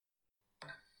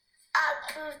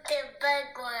Who's the big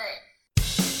one?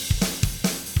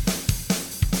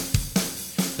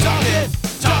 Talking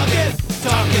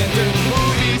through the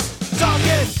movies. Talking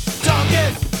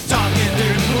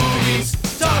through the movies.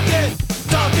 Talking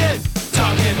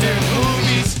through the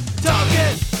movies.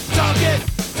 Talking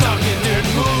through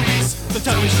the movies. So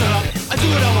tell me shut up, I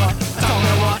do what I want, I talk what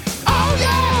I want. Oh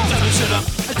yeah! Tell me shut up,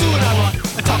 I do what I want,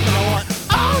 I talk what I want.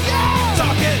 Oh yeah!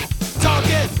 Talking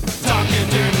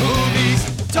through the movies.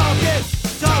 Talking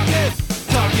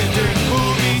through the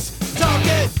movies.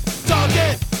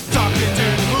 Talking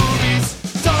through the movies.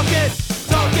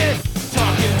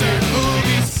 Talking through the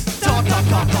movies. Talk.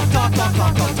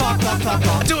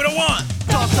 I do what I want.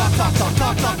 Talk.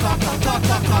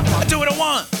 I do what I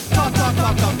want. I do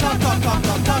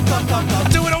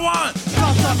what I want.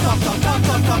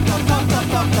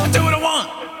 I do what I want.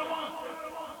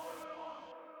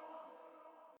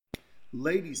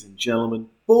 Ladies and gentlemen,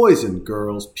 boys and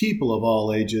girls, people of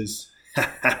all ages,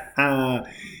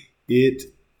 it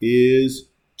is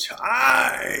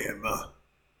time.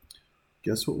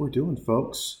 Guess what we're doing,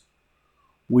 folks?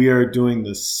 We are doing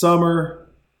the summer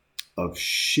of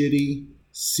shitty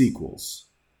sequels.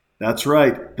 That's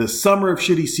right, the summer of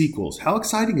shitty sequels. How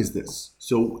exciting is this?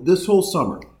 So this whole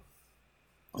summer,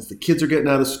 as the kids are getting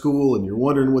out of school and you're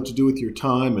wondering what to do with your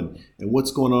time and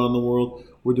what's going on in the world,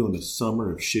 we're doing the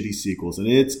summer of shitty sequels. And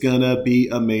it's going to be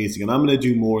amazing. And I'm going to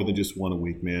do more than just one a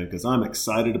week, man, because I'm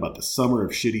excited about the summer of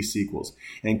shitty sequels.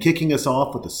 And kicking us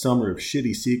off with the summer of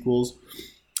shitty sequels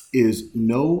is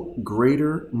no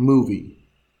greater movie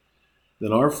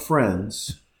than our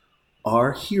friends,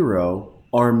 our hero,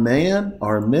 our man,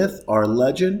 our myth, our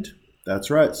legend. That's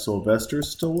right, Sylvester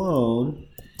Stallone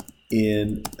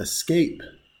in Escape.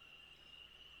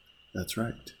 That's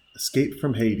right, Escape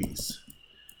from Hades.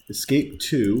 Escape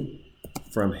 2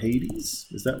 from Hades?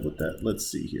 Is that what that? Let's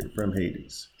see here, from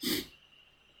Hades.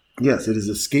 Yes, it is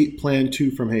Escape Plan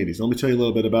 2 from Hades. Let me tell you a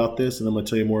little bit about this, and I'm going to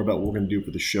tell you more about what we're going to do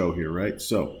for the show here, right?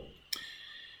 So,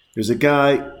 there's a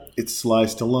guy, it's Sly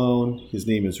Stallone. His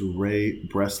name is Ray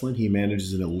Breslin. He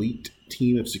manages an elite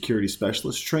team of security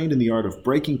specialists trained in the art of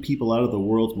breaking people out of the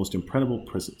world's most impregnable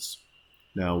prisons.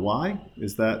 Now, why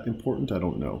is that important? I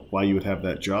don't know why you would have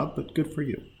that job, but good for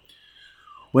you.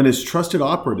 When his trusted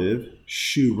operative,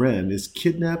 Shu Ren, is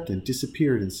kidnapped and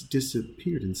disappeared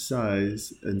inside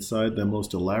the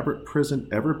most elaborate prison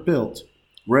ever built,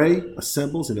 Ray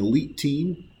assembles an elite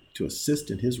team to assist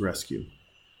in his rescue.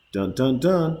 Dun, dun,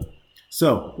 dun.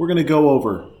 So, we're going to go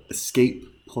over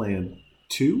Escape Plan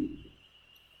 2,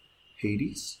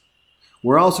 Hades.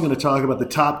 We're also going to talk about the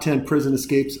top 10 prison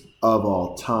escapes of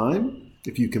all time,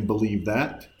 if you can believe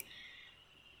that.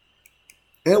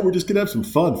 And we're just going to have some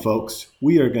fun, folks.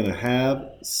 We are going to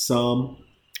have some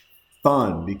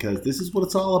fun because this is what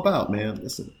it's all about, man.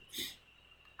 Listen,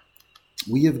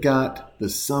 we have got the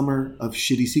summer of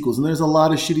shitty sequels, and there's a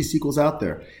lot of shitty sequels out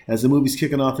there. As the movie's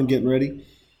kicking off and getting ready,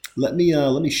 let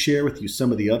me share with you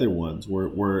some of the other ones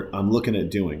where I'm looking at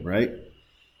doing, right?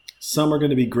 Some are going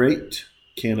to be great.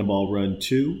 Cannonball Run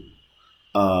 2.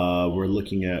 We're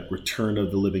looking at Return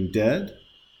of the Living Dead.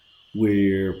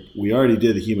 We already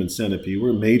did the Human Centipede.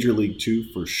 We're Major League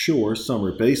 2 for sure.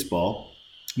 Summer Baseball.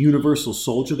 Universal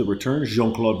Soldier, The Return.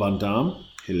 Jean-Claude Van Damme.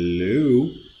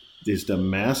 Hello. There's the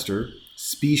Master.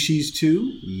 Species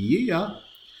 2. Yeah.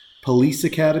 Police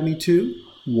Academy 2.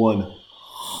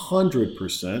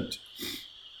 100%.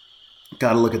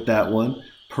 Got to look at that one.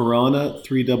 Piranha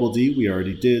 3 Double D. We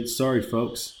already did. Sorry,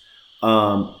 folks.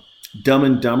 Dumb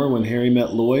and Dumber, When Harry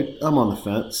Met Lloyd. I'm on the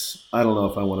fence. I don't know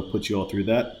if I want to put you all through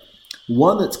that.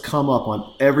 One that's come up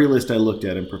on every list I looked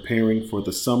at in preparing for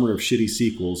the summer of shitty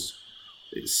sequels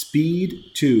is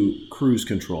Speed 2 Cruise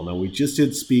Control. Now, we just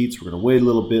did Speed, so we're going to wait a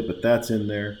little bit, but that's in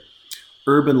there.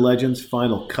 Urban Legends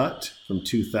Final Cut from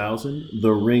 2000.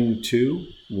 The Ring 2.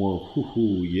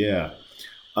 Whoa, yeah.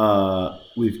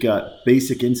 We've got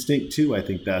Basic Instinct 2. I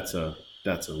think that's a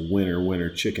winner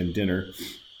chicken dinner.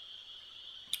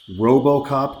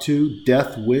 RoboCop 2.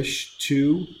 Death Wish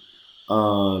 2.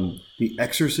 The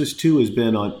Exorcist 2 has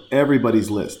been on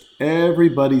everybody's list.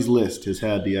 Everybody's list has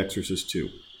had The Exorcist 2.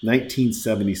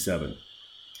 1977.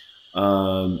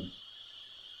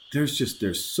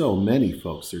 There's so many,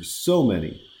 folks. There's so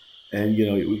many. And, you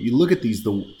know, you look at these,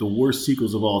 the worst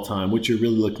sequels of all time. What you're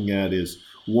really looking at is,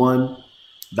 one,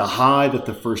 the high that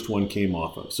the first one came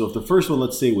off of. So if the first one,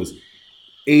 let's say, was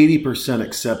 80%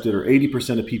 accepted or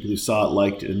 80% of people who saw it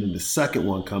liked it, and then the second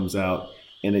one comes out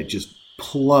and it just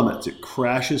plummets. It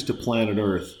crashes to planet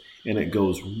Earth and it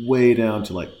goes way down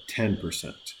to like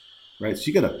 10%, right? So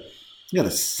you got a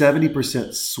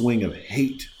 70% swing of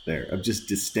hate there, of just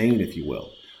disdain, if you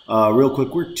will. Real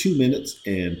quick, we're 2 minutes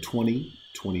and 20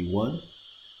 21,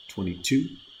 22,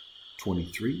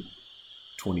 23,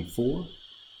 24,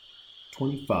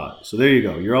 25. So there you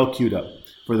go. You're all queued up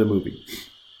for the movie.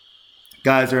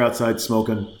 Guys are outside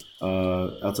smoking,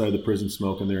 outside the prison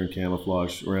smoking. They're in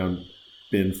camouflage around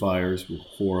bin fires.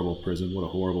 Horrible prison. What a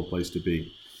horrible place to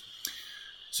be.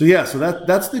 So yeah, so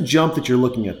that's the jump that you're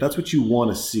looking at. That's what you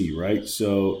want to see, right?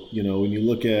 So when you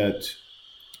look at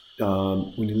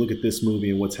this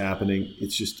movie and what's happening,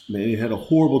 it's just, man, it had a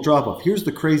horrible drop off. Here's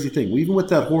the crazy thing: even with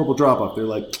that horrible drop off, they're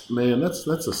like, man, that's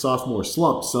a sophomore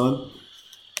slump, son.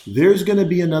 There's going to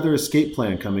be another escape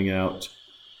plan coming out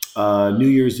New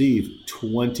Year's Eve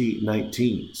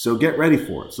 2019. So get ready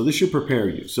for it. So this should prepare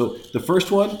you. So the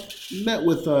first one met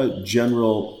with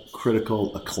general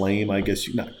critical acclaim, I guess.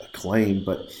 Not acclaim,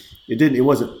 but it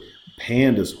wasn't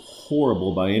panned as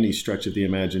horrible by any stretch of the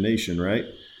imagination, right?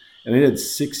 And it had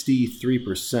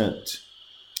 63%.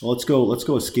 Well, let's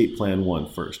go Escape Plan 1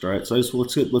 first, all right? So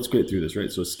let's get through this,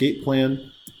 right? So Escape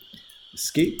Plan,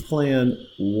 just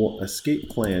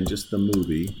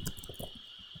the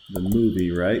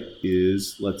movie, right,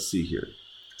 is, let's see here.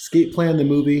 Escape Plan, the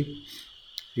movie.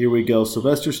 Here we go.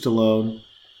 Sylvester Stallone,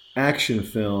 action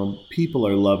film. People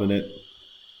are loving it.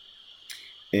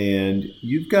 And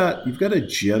you've got a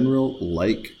general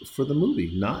like for the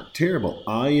movie. Not terrible.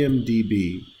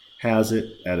 IMDb has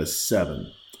it at a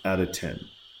 7 out of 10.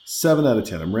 7 out of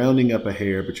 10. I'm rounding up a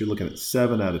hair, but you're looking at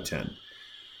 7 out of 10.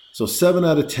 So 7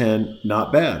 out of 10,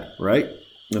 not bad, right?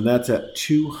 And that's at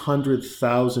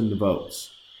 200,000 votes.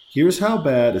 Here's how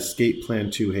bad Escape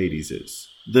Plan 2 Hades is.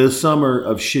 The summer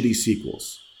of shitty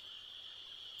sequels.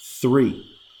 3,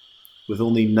 with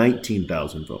only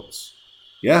 19,000 votes.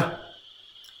 Yeah,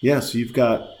 so you've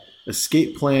got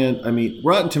Escape Plan. I mean,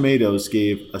 Rotten Tomatoes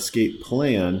gave Escape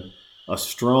Plan a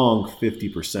strong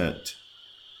 50%.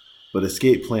 But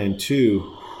Escape Plan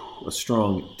 2, a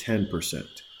strong 10%.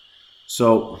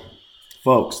 So,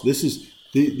 folks,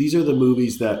 these are the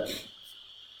movies that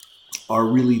are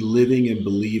really living and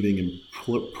believing and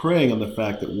preying on the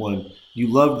fact that, one, you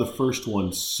loved the first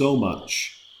one so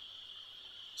much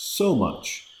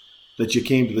that you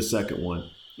came to the second one.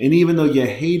 And even though you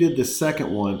hated the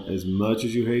second one as much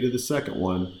as you hated the second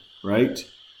one, right,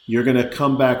 you're going to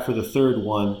come back for the third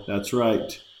one. That's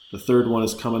right. The third one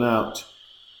is coming out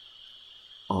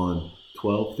on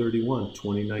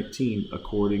 12/31/2019,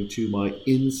 according to my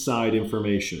inside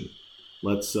information.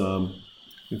 Let's,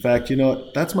 in fact, you know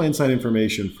what? That's my inside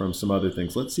information from some other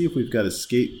things. Let's see if we've got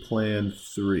Escape Plan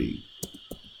 3,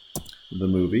 the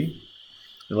movie.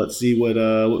 And let's see what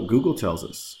Google tells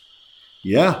us.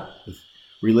 Yeah,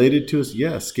 related to us.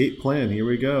 Yeah, Escape Plan. Here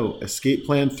we go. Escape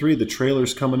Plan 3, the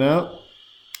trailer's coming out.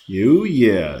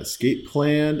 Yeah, Escape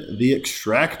Plan, The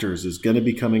Extractors is going to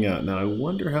be coming out. Now, I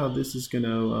wonder how this is going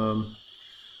to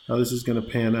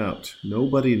pan out.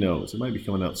 Nobody knows. It might be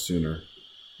coming out sooner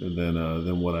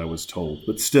than what I was told,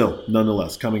 but still,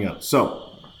 nonetheless, coming out.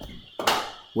 So,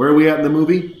 where are we at in the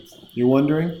movie? You're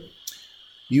wondering.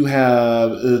 You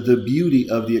have the beauty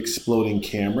of the exploding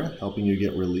camera helping you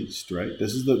get released, right?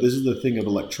 This is the thing of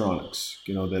electronics,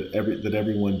 that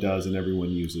everyone does and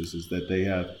everyone uses, is that they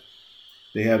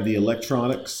have the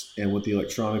electronics, and what the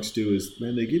electronics do is,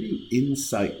 man, they give you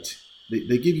insight.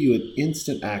 They give you an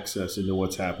instant access into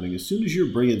what's happening. As soon as you're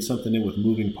bringing something in with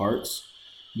moving parts,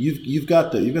 you've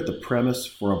got the premise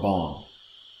for a bomb,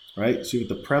 right? So you've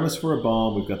got the premise for a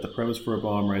bomb. We've got the premise for a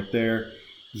bomb right there.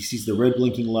 He sees the red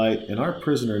blinking light, and our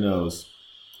prisoner knows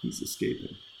he's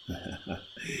escaping.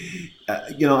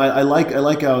 I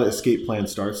like how Escape Plan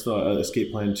starts.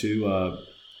 Escape Plan 2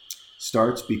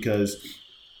 starts, because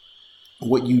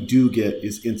what you do get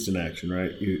is instant action,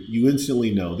 right? You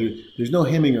instantly know. There's no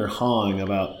hemming or hawing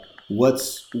about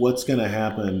what's going to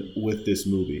happen with this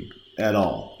movie at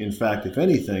all. In fact, if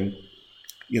anything,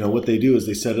 what they do is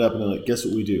they set it up and they're like, guess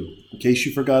what we do? In case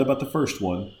you forgot about the first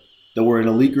one, that we're an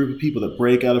elite group of people that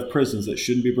break out of prisons that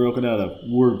shouldn't be broken out of.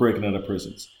 We're breaking out of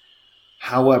prisons.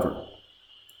 However,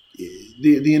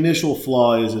 the initial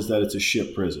flaw is that it's a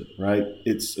ship prison, right?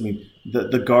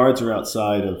 The guards are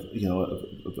outside of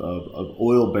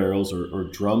oil barrels or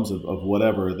drums of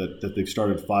whatever that they've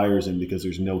started fires in, because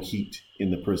there's no heat in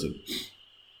the prison.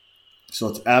 So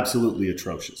it's absolutely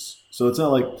atrocious. So it's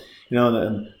not like,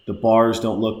 the bars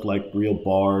don't look like real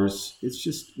bars. It's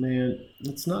just, man,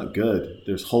 it's not good.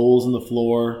 There's holes in the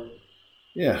floor.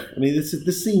 Yeah,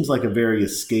 this seems like a very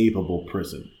escapable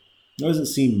prison. There doesn't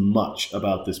seem much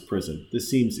about this prison. This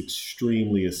seems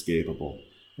extremely escapable.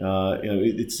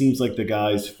 It seems like the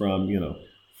guys from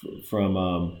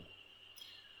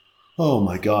oh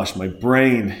my gosh, my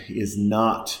brain is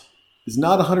not is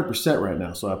not 100% right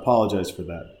now, so I apologize for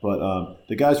that. But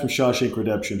the guys from Shawshank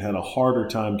Redemption had a harder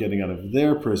time getting out of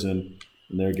their prison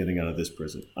than they're getting out of this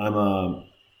prison.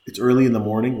 It's early in the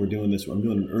morning. We're doing this. I'm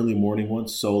doing an early morning one,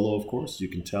 solo, of course, you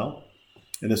can tell.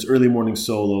 And this early morning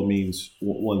solo means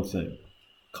one thing,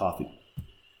 coffee.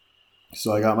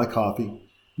 So I got my coffee.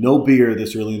 No beer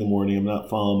this early in the morning. I'm not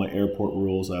following my airport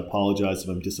rules. I apologize if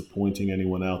I'm disappointing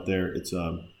anyone out there. It's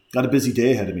got a busy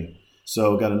day ahead of me.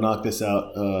 So got to knock this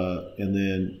out and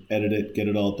then edit it, get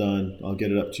it all done. I'll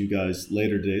get it up to you guys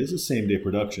later today. This is a same day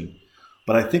production.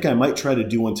 But I think I might try to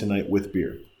do one tonight with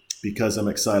beer because I'm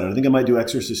excited. I think I might do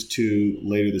Exorcist 2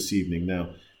 later this evening. Now,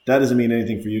 that doesn't mean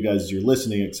anything for you guys as you're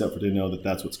listening except for to know that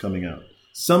that's what's coming out.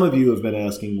 Some of you have been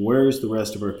asking, where's the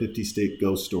rest of our 50-state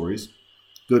ghost stories?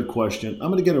 Good question.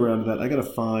 I'm going to get around to that. I got to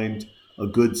find a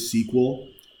good sequel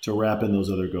to wrap in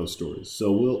those other ghost stories.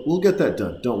 So we'll get that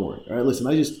done. Don't worry. All right, listen,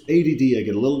 I get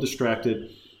a little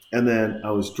distracted. And then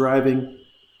I was driving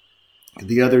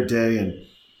the other day and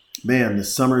man, the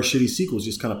summer of shitty sequels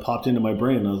just kind of popped into my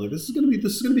brain. And I was like, this is going to be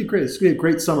great. This is going to be a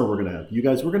great summer we're going to have. You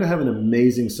guys, we're going to have an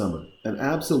amazing summer, an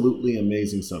absolutely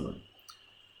amazing summer.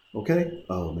 Okay?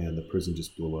 Oh man, the prison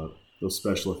just blew up. Those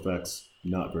special effects,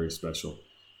 not very special.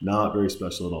 Not very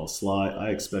special at all. Sly, I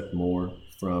expect more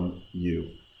from you.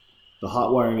 The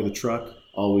hot wiring of the truck,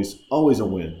 always a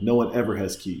win. No one ever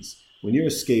has keys. When you're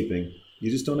escaping, you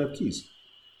just don't have keys.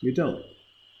 You don't.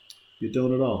 You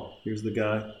don't at all. Here's the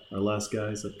guy, our last guy.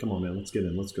 He's like, come on, man, let's get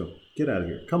in. Let's go. Get out of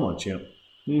here. Come on, champ.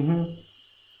 Good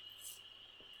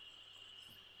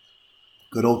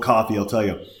old coffee, I'll tell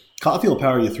you. Coffee will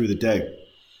power you through the day.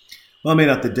 Well, maybe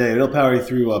not the day. It'll power you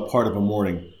through part of a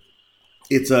morning.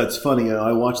 It's funny.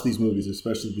 I watch these movies,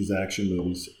 especially these action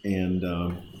movies, and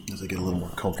as I get a little more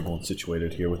comfortable and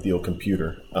situated here with the old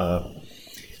computer,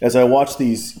 as I watch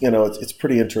these, it's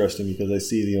pretty interesting because I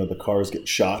see the cars get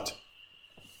shot,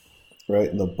 right,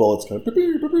 and the bullets kind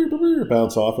of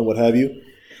bounce off and what have you.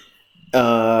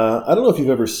 I don't know if you've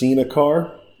ever seen a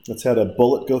car that's had a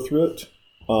bullet go through it,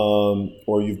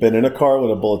 or you've been in a car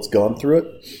when a bullet's gone through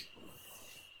it.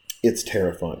 It's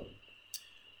terrifying.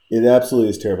 It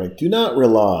absolutely is terrifying. Do not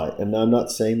rely, and I'm not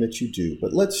saying that you do,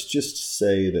 but let's just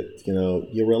say that,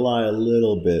 you rely a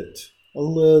little bit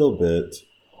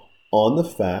on the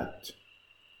fact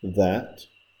that,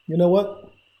 you know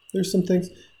what? There's some things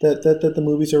that the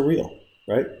movies are real,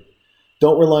 right?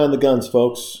 Don't rely on the guns,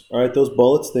 folks. All right, those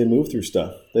bullets, they move through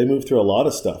stuff. They move through a lot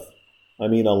of stuff. I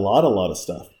mean, a lot of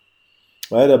stuff.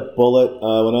 I had a bullet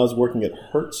when I was working at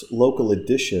Hertz Local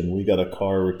Edition. We got a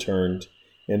car returned,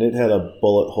 and it had a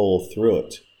bullet hole through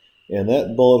it. And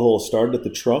that bullet hole started at the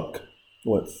trunk,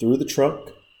 went through the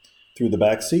trunk, through the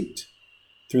back seat,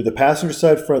 through the passenger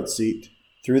side front seat,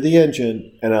 through the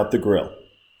engine, and out the grill.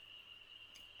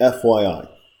 FYI.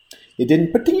 It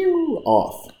didn't pa-ting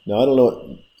off. Now, I don't know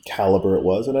what caliber it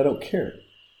was, and I don't care.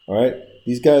 All right?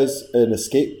 These guys, an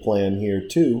escape plan here,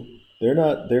 too. They're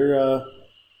not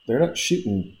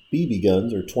shooting BB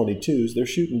guns or 22s. They're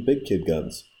shooting big kid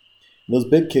guns. And those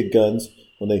big kid guns,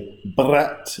 when they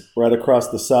brat right across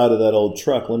the side of that old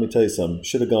truck, let me tell you something,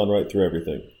 should have gone right through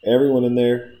everything. Everyone in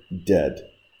there, dead.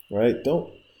 Right?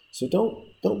 Don't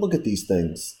look at these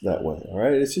things that way. All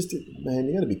right? It's just, man,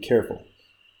 you got to be careful.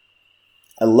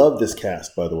 I love this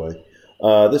cast, by the way.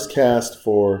 This cast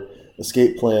for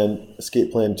Escape Plan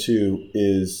 2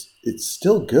 it's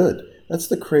still good. That's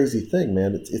the crazy thing,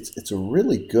 man. It's a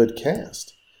really good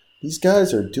cast. These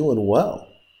guys are doing well.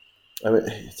 I mean,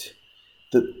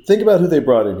 think about who they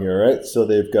brought in here, right? So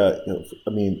they've got,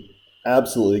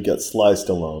 absolutely got Sly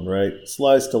Stallone, right?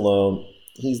 Sly Stallone,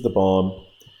 he's the bomb.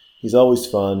 He's always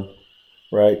fun,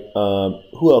 right?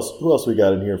 Who else we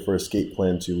got in here for Escape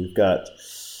Plan 2? We've got,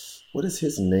 what is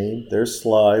his name? There's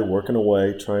Sly working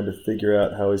away, trying to figure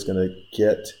out how he's going to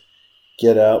get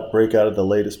out, break out of the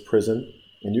latest prison.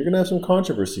 And you're going to have some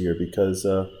controversy here because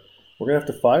we're going to have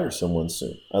to fire someone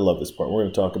soon. I love this part. We're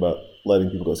going to talk about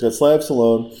letting people go. So you got Sly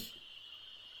Stallone.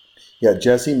 You got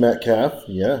Jesse Metcalf.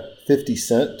 Yeah, 50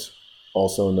 Cent,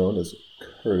 also known as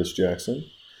Curtis Jackson.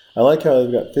 I like how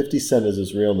they've got 50 Cent as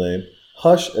his real name,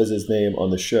 Hush as his name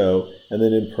on the show, and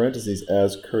then in parentheses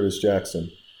as Curtis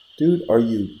Jackson. Dude, are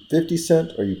you 50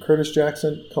 Cent? Are you Curtis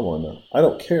Jackson? Come on now. I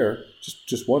don't care.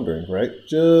 Just wondering, right?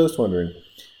 Just wondering.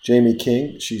 Jamie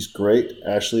King, she's great.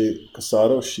 Ashley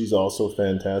Casado, she's also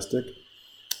fantastic.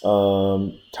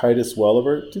 Titus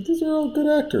Welliver, dude, these are all good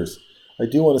actors. I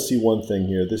do want to see one thing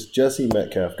here. This Jesse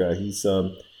Metcalf guy, he's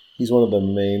one of the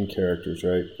main characters,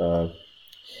 right?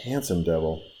 Handsome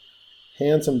Devil.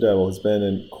 Handsome Devil has been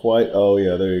in oh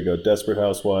yeah, there you go. Desperate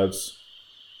Housewives.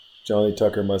 Johnny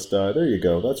Tucker Must Die. There you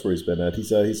go. That's where he's been at.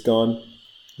 He's gone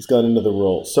into the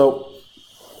role. So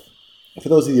For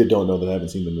those of you that don't know that haven't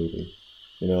seen the movie,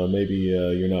 maybe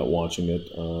you're not watching it,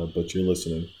 but you're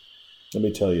listening. Let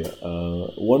me tell you,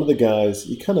 one of the guys,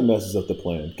 he kind of messes up the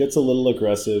plan, gets a little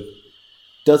aggressive,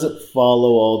 doesn't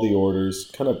follow all the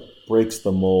orders, kind of breaks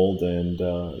the mold, and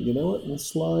you know what? And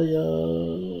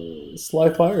Sly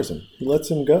fires him. He lets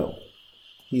him go.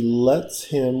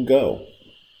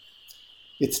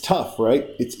 It's tough, right?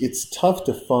 It's tough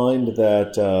to find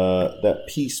that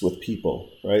peace with people,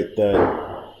 right?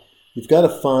 That you've got to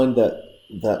find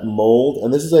that mold,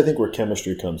 and this is, I think, where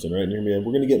chemistry comes in, right? And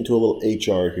we're going to get into a little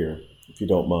HR here, if you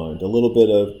don't mind, a little bit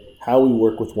of how we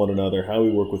work with one another, how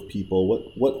we work with people,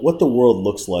 what the world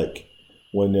looks like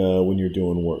when you're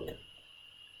doing work,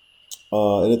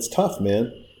 and it's tough,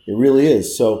 man. It really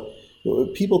is. So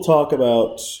people talk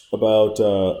about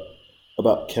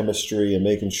chemistry and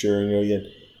making sure,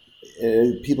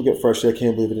 people get frustrated. I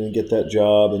can't believe I didn't get that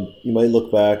job. And you might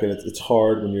look back and it's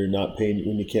hard when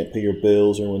when you can't pay your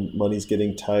bills, or when money's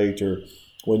getting tight, or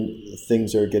when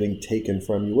things are getting taken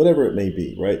from you, whatever it may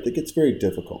be, right? It gets very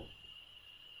difficult.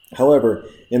 However,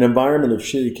 an environment of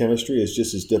shitty chemistry is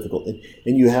just as difficult.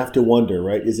 And you have to wonder,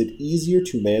 right? Is it easier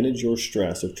to manage your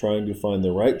stress of trying to find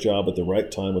the right job at the right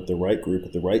time, with the right group,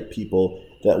 with the right people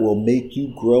that will make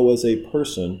you grow as a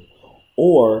person?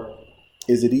 Or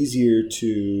is it easier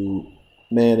to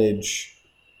manage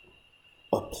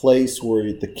a place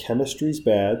where the chemistry's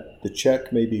bad, the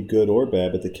check may be good or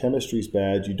bad, but the chemistry's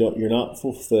bad, you're not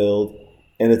fulfilled,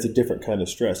 and it's a different kind of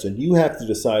stress. And you have to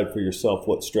decide for yourself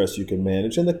what stress you can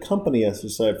manage, and the company has to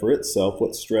decide for itself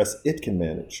what stress it can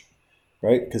manage,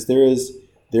 right? Because there is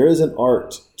an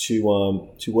art to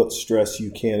what stress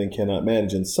you can and cannot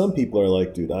manage. And some people are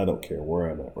like, dude, I don't care where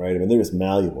I'm at, right? I mean, they're just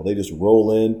malleable. They just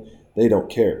roll in. They don't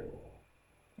care.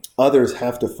 Others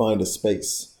have to find a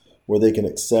space where they can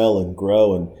excel and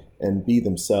grow and be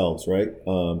themselves, right?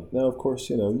 Now, of course,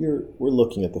 we're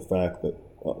looking at the fact that,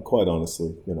 quite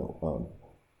honestly,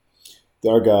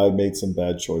 our guy made some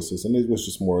bad choices, and it was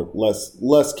just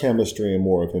less chemistry and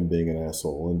more of him being an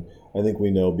asshole. And I think we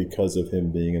know, because of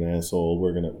him being an asshole,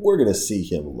 we're gonna see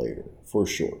him later for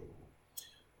sure.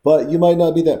 But you might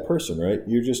not be that person, right?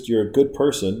 You're a good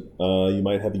person. You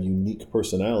might have a unique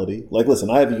personality. Like, listen,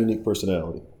 I have a unique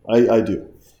personality. I do.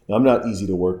 I'm not easy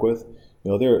to work with.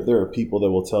 There are people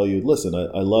that will tell you, listen,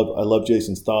 I love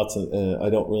Jason's thoughts, and I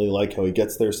don't really like how he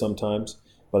gets there sometimes,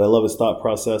 but I love his thought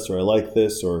process, or I like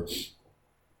this, or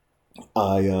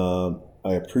I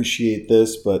appreciate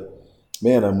this, but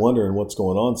man, I'm wondering what's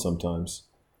going on sometimes.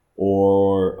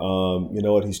 Or you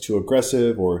know what, he's too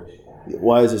aggressive, or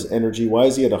why is his energy, why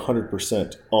is he at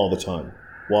 100% all the time?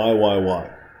 Why?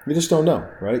 We just don't know,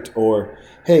 right? Or,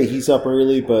 hey, he's up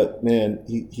early, but man,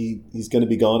 he's going to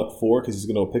be gone at 4 because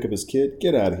he's going to pick up his kid.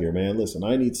 Get out of here, man. Listen,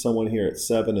 I need someone here at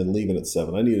 7 and leaving at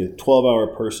 7. I need a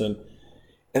 12-hour person.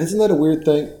 And isn't that a weird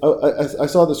thing? I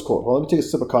saw this quote. Well, let me take a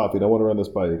sip of coffee, and I want to run this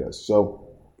by you guys. So,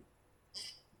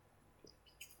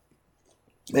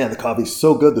 man, the coffee's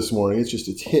so good this morning. It's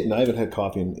hitting. I haven't had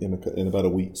coffee in about a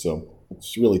week, so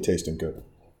it's really tasting good.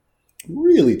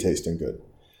 Really tasting good.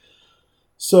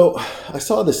 So I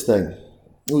saw this thing.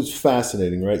 It was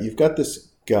fascinating, right? You've got this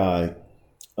guy.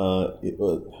 Let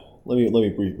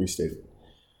me restate it.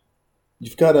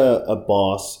 You've got a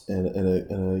boss, and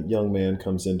a young man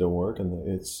comes into work,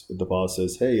 and the boss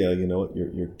says, "Hey, you know what?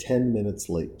 You're 10 minutes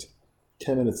late.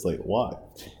 10 minutes late. Why?"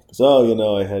 Because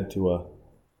I had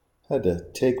to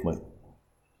take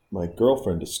my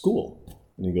girlfriend to school.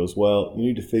 And he goes, "Well, you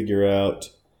need to figure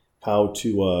out how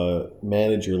to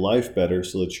manage your life better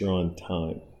so that you're on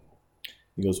time."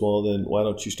 He goes, "Well, then why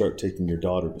don't you start taking your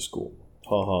daughter to school?"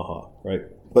 Ha ha ha, right?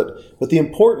 But the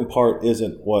important part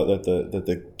isn't that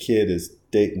the kid is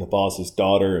dating the boss's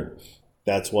daughter and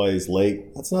that's why he's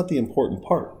late. That's not the important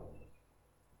part.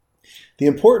 The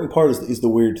important part is the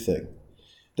weird thing.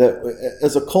 That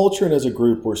as a culture and as a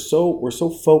group, we're so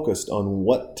focused on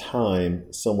what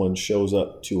time someone shows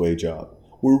up to a job.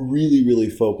 We're really, really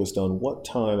focused on what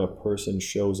time a person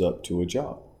shows up to a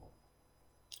job.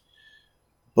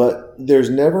 But there's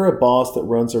never a boss that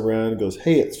runs around and goes,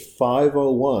 "Hey, it's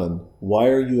 5:01. Why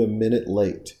are you a minute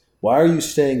late? Why are you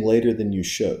staying later than you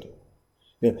should?"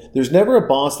 There's never a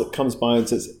boss that comes by and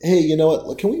says, "Hey, you know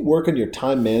what? Can we work on your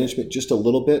time management just a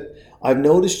little bit? I've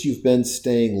noticed you've been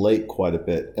staying late quite a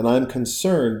bit, and I'm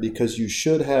concerned because you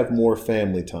should have more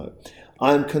family time.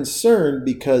 I'm concerned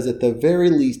because at the very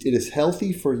least, it is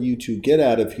healthy for you to get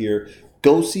out of here,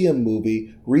 go see a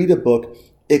movie, read a book,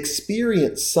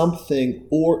 experience something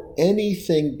or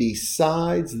anything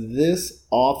besides this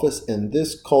office and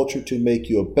this culture to make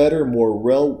you a better, more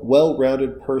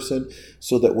well-rounded person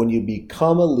so that when you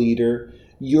become a leader,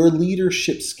 your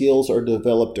leadership skills are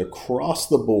developed across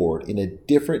the board in a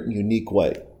different, unique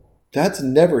way. That's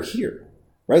never here,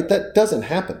 right? That doesn't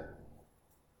happen.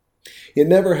 It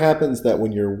never happens that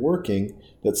when you're working,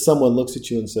 that someone looks at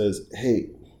you and says, hey,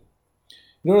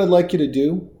 you know what I'd like you to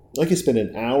do? I'd like you to spend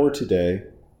an hour today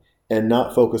and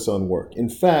not focus on work. In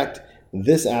fact,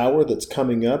 this hour that's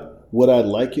coming up, what I'd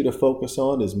like you to focus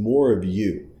on is more of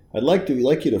you. I'd like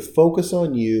you to focus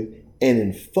on you, and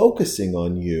in focusing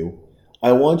on you,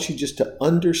 I want you just to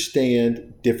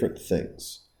understand different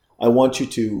things. I want you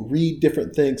to read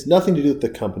different things, nothing to do with the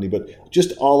company, but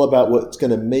just all about what's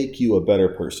going to make you a better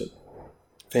person.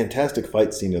 Fantastic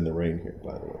fight scene in the rain here,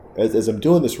 by the way. As I'm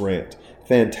doing this rant,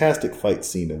 fantastic fight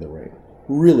scene in the rain.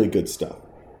 Really good stuff.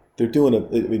 They're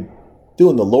doing the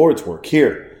Lord's work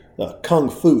here. Kung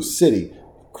Fu City.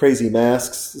 Crazy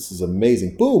masks. This is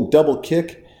amazing. Boom, double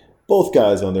kick. Both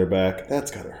guys on their back.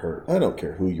 That's got to hurt. I don't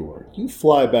care who you are. You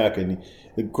fly back, and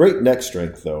great neck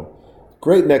strength, though.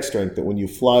 Great neck strength that when you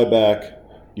fly back,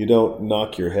 you don't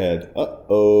knock your head.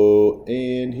 Uh-oh.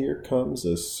 And here comes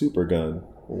a super gun.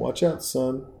 Watch out,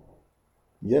 son.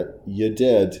 Yep, you're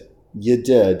dead. You're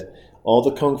dead. All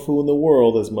the kung fu in the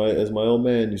world, as my old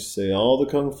man used to say, all the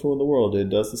kung fu in the world, it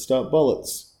doesn't stop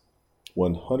bullets.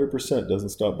 100% doesn't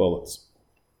stop bullets.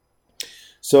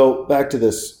 So back to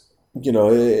this.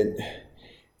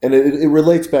 It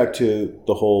relates back to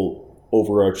the whole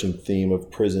overarching theme of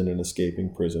prison and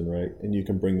escaping prison, right? And you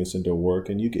can bring this into work.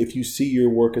 And if you see your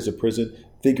work as a prison,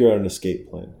 figure out an escape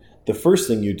plan. The first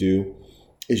thing you do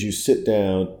is you sit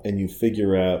down and you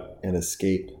figure out an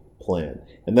escape plan.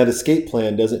 And that escape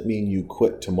plan doesn't mean you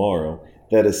quit tomorrow.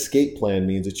 That escape plan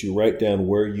means that you write down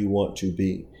where you want to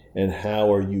be and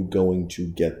how are you going to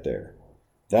get there.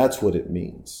 That's what it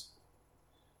means.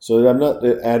 So I'm not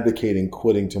advocating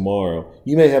quitting tomorrow.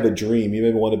 You may have a dream. You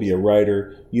may want to be a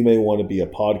writer. You may want to be a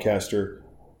podcaster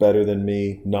better than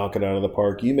me, knock it out of the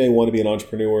park. You may want to be an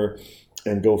entrepreneur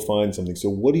and go find something. So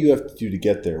what do you have to do to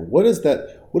get there? What does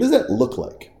that look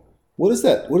like? What does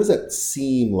that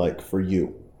seem like for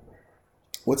you?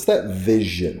 What's that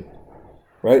vision?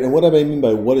 Right? And what I mean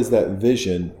by what is that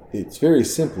vision? It's very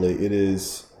simply, it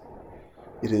is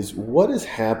what is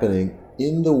happening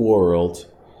in the world.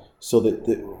 So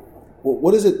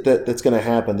what is it that's going to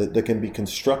happen that can be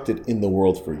constructed in the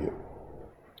world for you?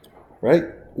 Right?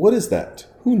 What is that?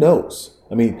 Who knows?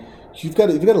 I mean, you've got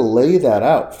to lay that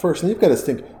out first, and you've got to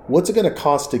think, what's it going to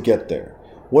cost to get there?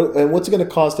 What's it going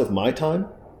to cost of my time,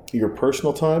 your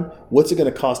personal time? What's it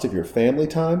going to cost of your family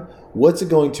time? What's it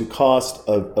going to cost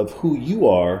of who you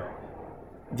are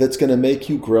that's going to make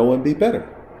you grow and be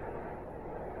better?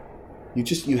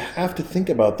 You have to think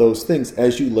about those things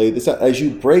as you lay this out, as you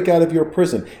break out of your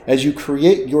prison, as you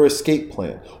create your escape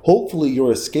plan. Hopefully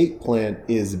your escape plan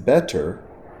is better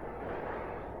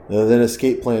than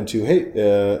escape plan to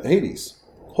Hades.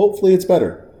 Hopefully it's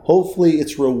better. Hopefully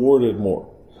it's rewarded more.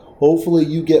 Hopefully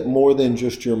you get more than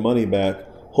just your money back.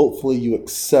 Hopefully you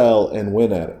excel and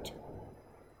win at it.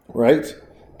 Right?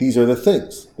 These are the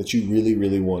things that you really,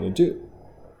 really want to do.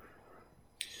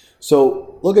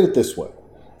 So look at it this way.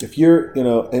 If you're,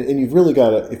 and you've really got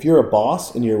to, if you're a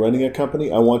boss and you're running a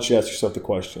company, I want you to ask yourself the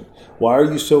question, why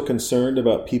are you so concerned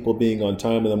about people being on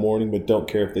time in the morning but don't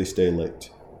care if they stay late?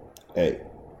 A.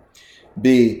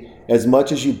 B, as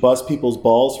much as you bust people's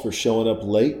balls for showing up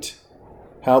late,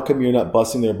 how come you're not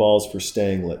busting their balls for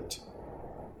staying late?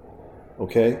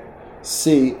 Okay?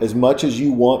 C, as much as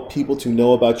you want people to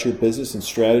know about your business and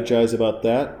strategize about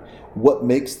that, what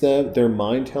makes their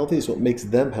mind healthy is what makes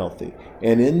them healthy.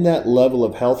 And in that level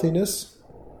of healthiness,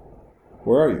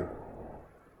 where are you?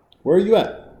 Where are you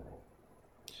at?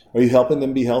 Are you helping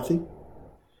them be healthy? I'm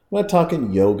not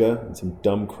talking yoga and some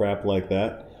dumb crap like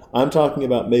that. I'm talking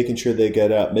about making sure they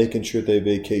get out, making sure they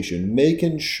vacation,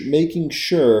 making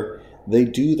sure they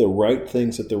do the right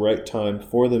things at the right time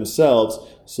for themselves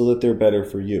so that they're better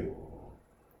for you.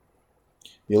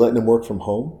 You're letting them work from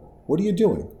home? What are you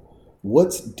doing?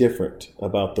 What's different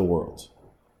about the world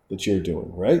that you're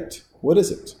doing, right? What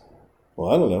is it? Well,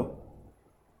 I don't know.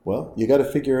 Well, you got to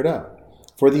figure it out.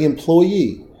 For the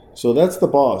employee, so that's the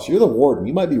boss. You're the warden.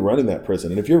 You might be running that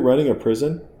prison. And if you're running a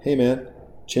prison, hey man,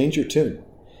 change your tune.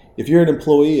 If you're an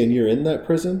employee and you're in that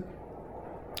prison,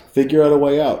 figure out a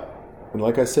way out. And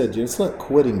like I said, it's not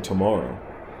quitting tomorrow.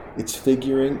 It's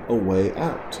figuring a way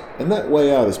out. And that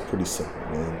way out is pretty simple,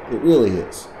 man. It really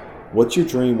is. What's your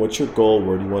dream? What's your goal?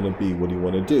 Where do you want to be? What do you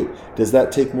want to do? Does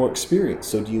that take more experience?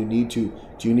 So do you need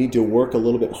to work a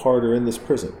little bit harder in this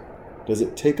prison? Does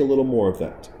it take a little more of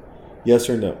that? Yes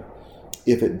or no?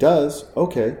 If it does,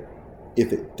 okay.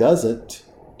 If it doesn't,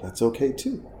 that's okay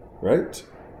too, right?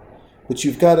 But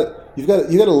you got to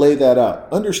lay that out.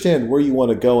 Understand where you want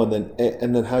to go, and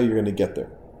then how you're going to get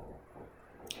there.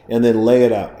 And then lay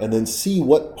it out, and then see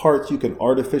what parts you can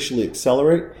artificially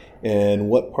accelerate and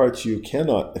what parts you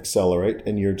cannot accelerate.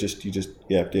 And you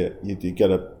got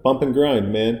to bump and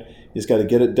grind, man. You just got to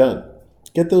get it done.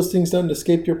 Get those things done to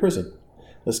escape your prison.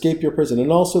 Escape your prison,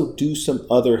 and also do some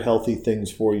other healthy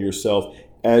things for yourself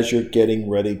as you're getting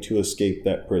ready to escape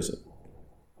that prison.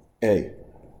 A,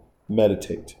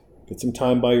 meditate. Get some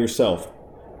time by yourself.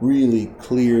 Really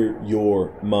clear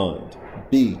your mind.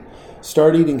 B,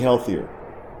 start eating healthier,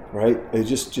 right? You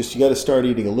got to start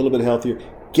eating a little bit healthier.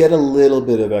 Get a little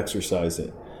bit of exercise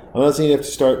in. I'm not saying you have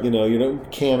to start,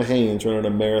 Cam Hanes running a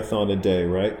marathon a day,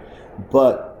 right?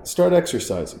 But start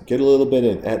exercising. Get a little bit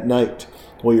in at night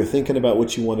while you're thinking about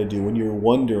what you want to do, when you're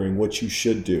wondering what you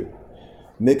should do.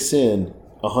 Mix in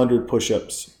 100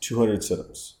 push-ups, 200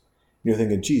 sit-ups. You're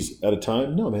thinking, geez, at a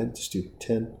time? No, man, just do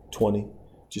 10, 20.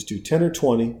 Just do 10 or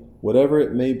 20, whatever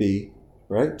it may be,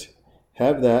 right?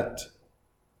 Have that,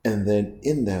 and then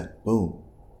in that, boom.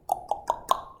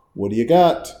 What do you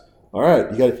got? All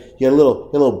right, you got a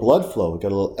little blood flow. You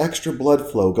got a little extra blood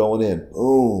flow going in.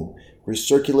 Boom.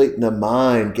 Recirculating the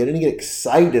mind, getting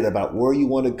excited about where you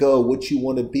want to go, what you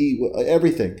want to be,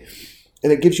 everything.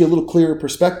 And it gives you a little clearer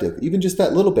perspective, even just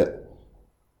that little bit.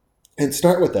 And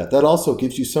start with that. That also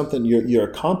gives you something you're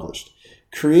accomplished.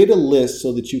 Create a list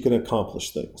so that you can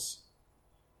accomplish things,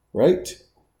 right?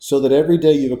 So that every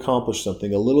day you've accomplished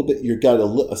something a little bit, you've got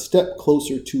a step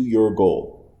closer to your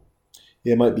goal.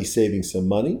 It might be saving some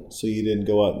money so you didn't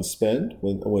go out and spend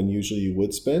when usually you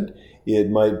would spend.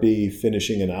 It might be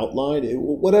finishing an outline,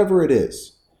 whatever it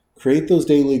is. Create those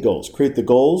daily goals. Create the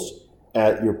goals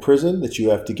at your prison that you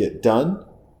have to get done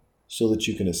so that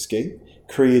you can escape.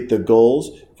 Create the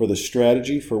goals for the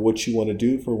strategy for what you want to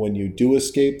do for when you do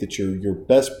escape, that you're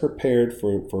best prepared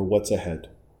for what's ahead.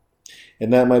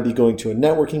 And that might be going to a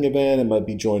networking event. It might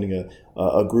be joining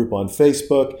a group on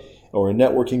Facebook or a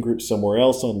networking group somewhere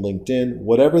else on LinkedIn.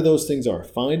 Whatever those things are,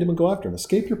 find them and go after them.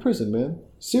 Escape your prison, man.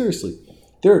 Seriously.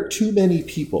 There are too many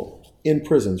people in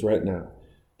prisons right now.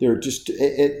 They're just,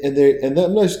 and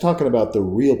I'm not just talking about the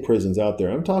real prisons out there.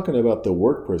 I'm talking about the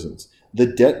work prisons, the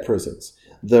debt prisons,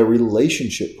 the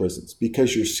relationship prisons,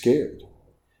 because you're scared.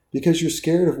 Because you're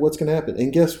scared of what's going to happen.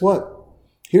 And guess what?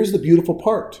 Here's the beautiful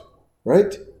part,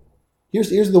 right?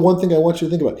 Here's the one thing I want you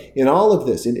to think about. In all of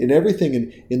this, in everything,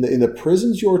 in the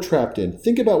prisons you're trapped in,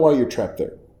 think about why you're trapped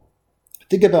there.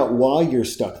 Think about why you're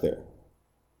stuck there.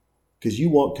 Because you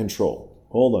want control.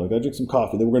 Hold on, I gotta drink some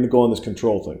coffee, then we're going to go on this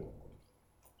control thing.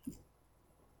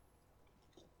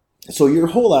 So your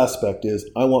whole aspect is,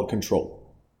 I want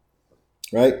control,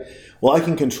 right? Well, I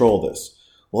can control this.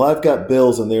 Well, I've got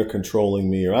bills and they're controlling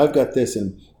me, or I've got this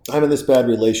and I'm in this bad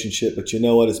relationship, but you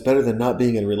know what? It's better than not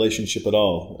being in a relationship at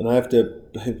all. And I have to,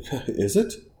 is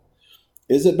it?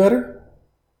 Is it better?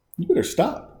 You better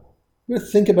stop. You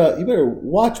better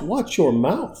watch your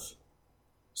mouth.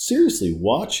 Seriously,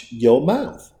 watch your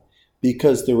mouth.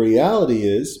 Because the reality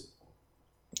is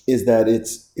that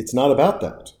it's not about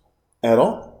that at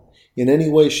all. In any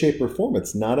way, shape, or form,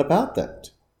 it's not about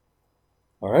that.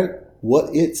 All right?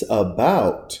 What it's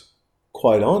about,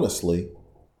 quite honestly,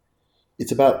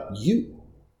 it's about you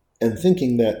and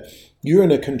thinking that you're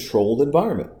in a controlled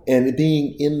environment. And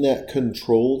being in that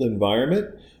controlled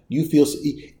environment, you feel,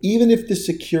 even if the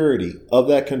security of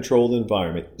that controlled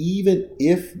environment, even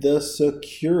if the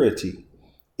security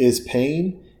is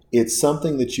pain, it's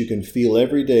something that you can feel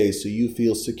every day so you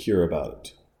feel secure about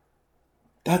it.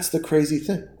 That's the crazy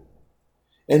thing.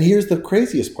 And here's the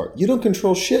craziest part. You don't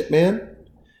control shit, man.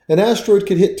 An asteroid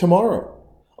could hit tomorrow.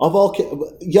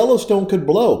 Yellowstone could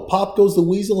blow. Pop goes the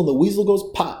weasel and the weasel goes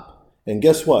pop. And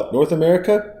guess what? North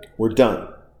America, we're done.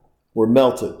 We're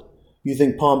melted. You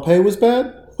think Pompeii was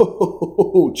bad?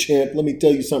 Oh, champ, let me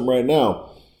tell you something right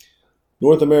now.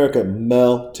 North America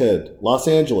melted. Los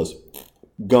Angeles,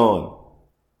 gone.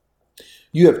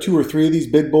 You have 2 or 3 of these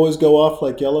big boys go off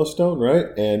like Yellowstone, right?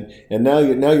 And now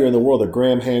you're in the world of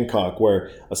Graham Hancock,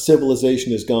 where a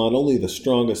civilization is gone. Only the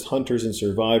strongest hunters and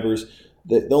survivors,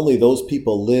 only those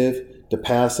people live to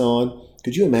pass on.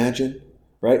 Could you imagine,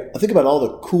 right? Think about all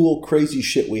the cool, crazy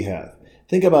shit we have.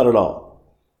 Think about it all.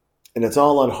 And it's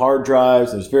all on hard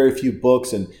drives. There's very few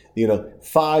books, and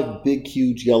 5 big,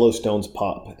 huge Yellowstones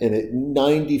pop, and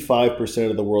 95%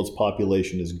 of the world's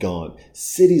population is gone.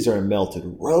 Cities are melted,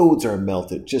 roads are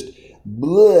melted, just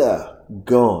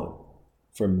gone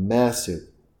from massive,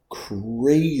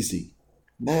 crazy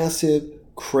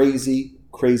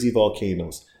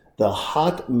volcanoes. The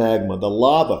hot magma, the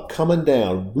lava coming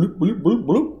down, bloop, bloop, bloop,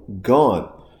 bloop, gone.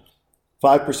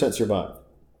 5% survive.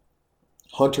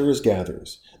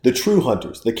 Hunters-gatherers. The true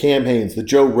hunters, the Cam Hanes, the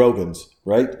Joe Rogans,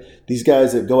 right? These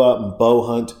guys that go out and bow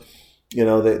hunt,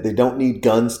 they don't need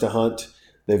guns to hunt.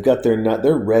 They've got they're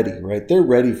ready, right? They're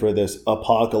ready for this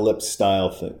apocalypse style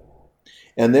thing.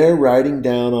 And they're writing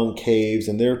down on caves,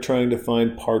 and they're trying to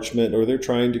find parchment, or they're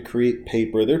trying to create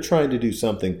paper. They're trying to do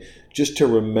something just to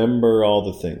remember all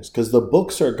the things. Because the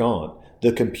books are gone.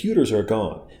 The computers are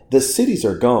gone. The cities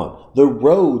are gone. The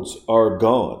roads are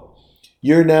gone.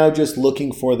 You're now just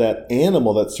looking for that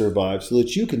animal that survives so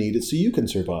that you can eat it so you can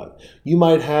survive. You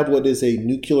might have what is a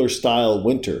nuclear-style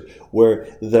winter where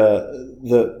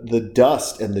the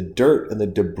dust and the dirt and the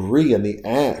debris and the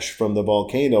ash from the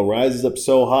volcano rises up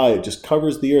so high it just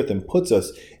covers the earth and puts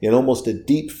us in almost a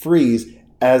deep freeze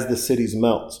as the cities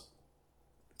melt.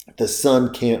 The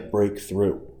sun can't break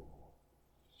through.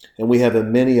 And we have a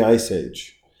mini ice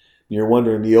age. You're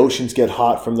wondering, the oceans get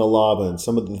hot from the lava and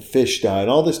some of the fish die and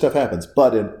all this stuff happens.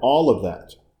 But in all of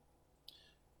that,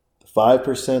 the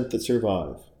 5% that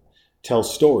survive tell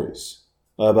stories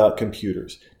about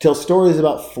computers, tell stories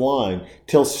about flying,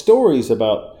 tell stories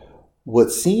about what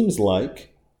seems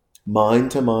like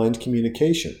mind-to-mind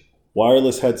communication.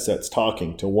 Wireless headsets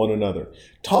talking to one another,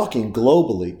 talking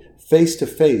globally,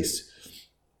 face-to-face,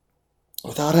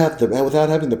 without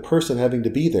having the person having to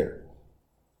be there,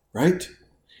 right?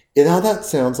 And now that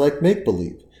sounds like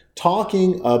make-believe.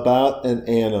 Talking about an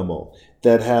animal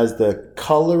that has the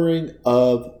coloring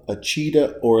of a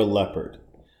cheetah or a leopard,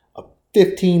 a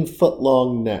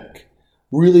 15-foot-long neck,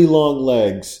 really long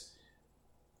legs,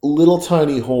 little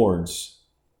tiny horns,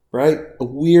 right? A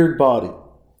weird body,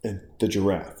 and the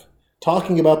giraffe.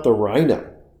 Talking about the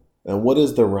rhino. And what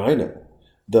is the rhino?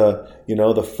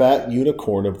 The fat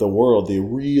unicorn of the world, the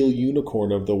real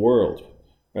unicorn of the world,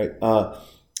 right?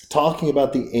 Talking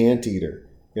about the anteater,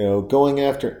 going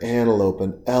after antelope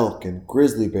and elk and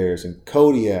grizzly bears and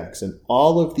Kodiaks and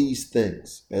all of these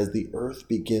things as the earth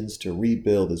begins to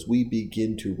rebuild, as we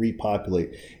begin to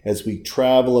repopulate, as we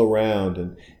travel around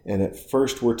and at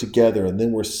first we're together and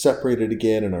then we're separated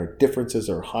again and our differences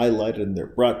are highlighted and they're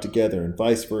brought together and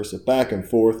vice versa, back and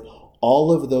forth,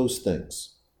 all of those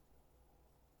things.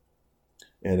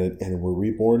 And we're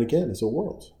reborn again as a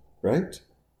world, right?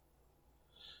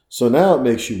 So now it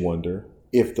makes you wonder,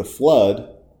 if the flood,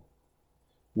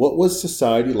 what was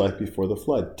society like before the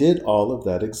flood? Did all of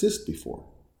that exist before?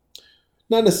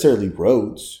 Not necessarily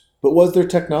roads, but was there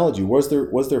technology? Was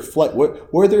there flight?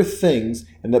 Were there things,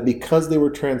 and that because they were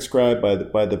transcribed by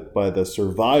the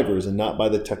survivors and not by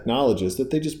the technologists, that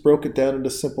they just broke it down into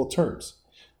simple terms?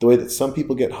 The way that some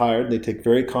people get hired, they take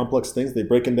very complex things, they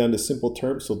break them down to simple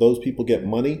terms, so those people get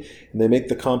money, and they make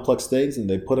the complex things, and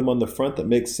they put them on the front that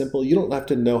makes simple. You don't have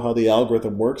to know how the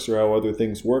algorithm works or how other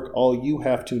things work. All you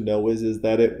have to know is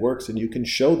that it works, and you can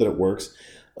show that it works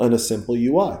on a simple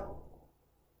UI.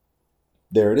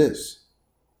 There it is.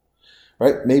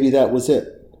 Right? Maybe that was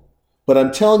it. But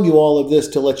I'm telling you all of this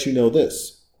to let you know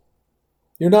this.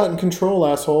 You're not in control,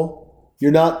 asshole.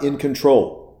 You're not in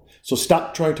control. So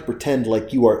stop trying to pretend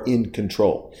like you are in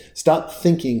control. Stop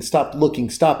thinking, stop looking,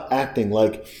 stop acting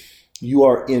like you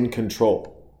are in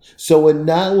control. So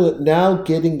now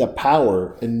getting the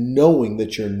power and knowing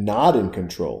that you're not in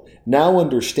control, now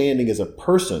understanding as a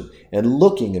person and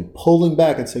looking and pulling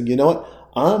back and saying, you know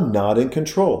what? I'm not in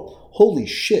control. Holy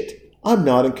shit, I'm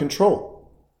not in control.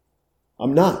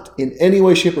 I'm not. In any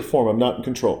way, shape, or form, I'm not in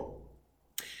control.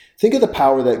 Think of the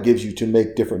power that gives you to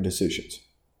make different decisions.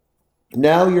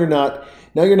 Now you're not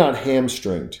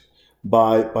hamstringed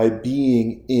by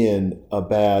being in a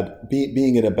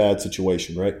bad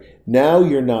situation, right? Now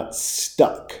you're not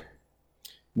stuck.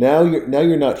 Now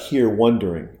you're not here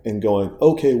wondering and going,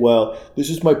 okay, well, this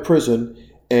is my prison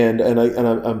and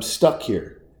I'm stuck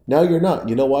here. Now you're not.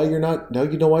 You know why you're not? Now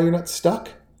you know why you're not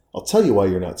stuck? I'll tell you why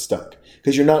you're not stuck.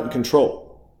 Because you're not in control.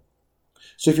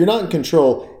 So if you're not in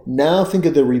control, now think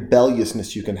of the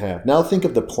rebelliousness you can have. Now think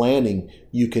of the planning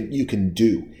you can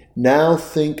do. Now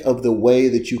think of the way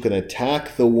that you can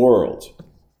attack the world.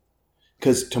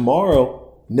 Because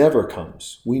tomorrow never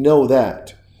comes. We know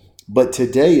that. But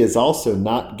today is also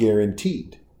not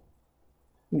guaranteed.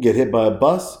 You can get hit by a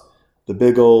bus. The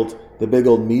big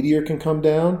old meteor can come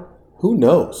down. Who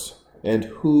knows? And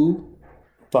who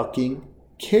fucking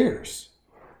cares?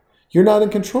 You're not in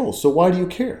control. So why do you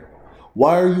care?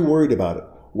 Why are you worried about it?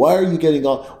 Why are you getting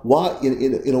on? Why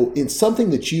in something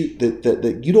that you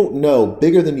don't know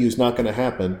bigger than you is not going to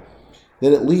happen?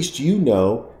 Then at least you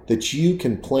know that you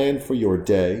can plan for your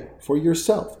day for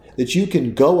yourself. That you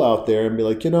can go out there and be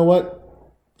like, you know what?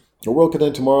 The world could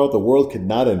end tomorrow. The world could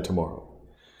not end tomorrow.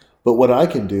 But what I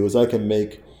can do is I can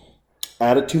make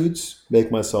attitudes,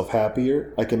 make myself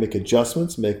happier. I can make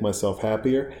adjustments, make myself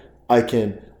happier. I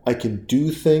can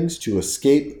do things to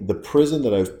escape the prison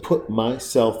that I've put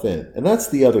myself in. And that's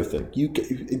the other thing.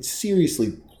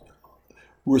 Seriously,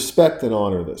 respect and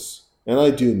honor this. And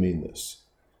I do mean this.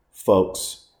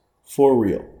 Folks, for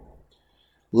real.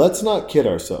 Let's not kid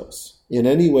ourselves in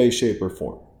any way, shape, or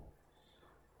form.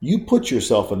 You put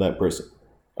yourself in that prison.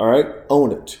 All right?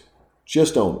 Own it.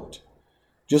 Just own it.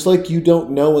 Just like you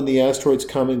don't know when the asteroid's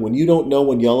coming, when you don't know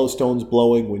when Yellowstone's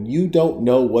blowing, when you don't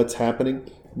know what's happening,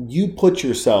 you put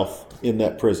yourself in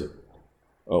that prison.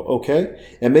 Okay?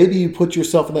 And maybe you put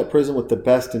yourself in that prison with the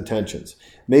best intentions.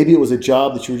 Maybe it was a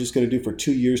job that you were just going to do for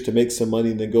 2 years to make some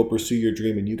money and then go pursue your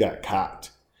dream, and you got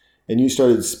caught. And you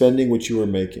started spending what you were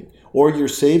making. Or you're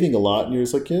saving a lot and you're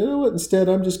just like, you know what, instead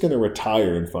I'm just going to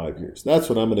retire in 5 years. That's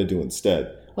what I'm going to do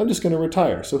instead. I'm just going to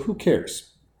retire. So who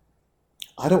cares?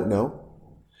 I don't know.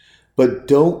 But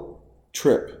don't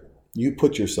trip. You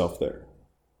put yourself there.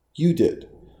 You did.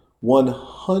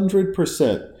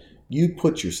 100% you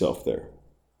put yourself there.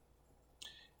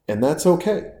 And that's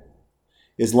okay.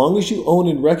 As long as you own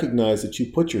and recognize that you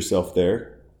put yourself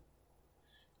there,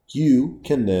 you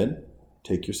can then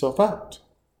take yourself out.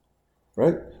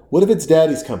 Right? What if it's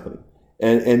daddy's company?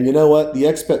 And you know what? The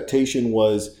expectation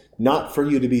was not for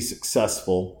you to be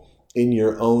successful in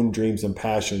your own dreams and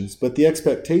passions, but the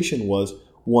expectation was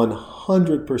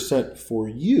 100% for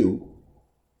you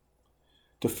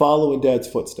to follow in dad's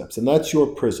footsteps. And that's your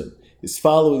prison, is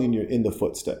following in the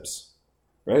footsteps,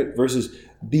 right? Versus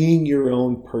being your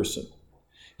own person.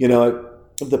 You know, I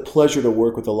have the pleasure to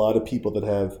work with a lot of people that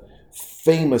have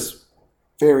famous,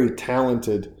 very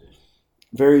talented,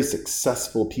 very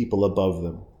successful people above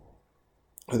them.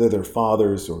 Whether they're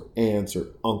fathers or aunts or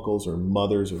uncles or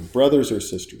mothers or brothers or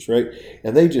sisters, right?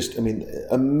 And they just,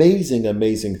 amazing,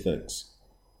 amazing things.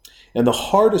 And the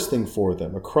hardest thing for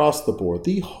them across the board,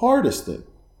 the hardest thing,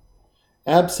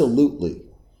 absolutely,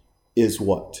 is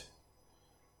what?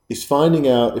 Is finding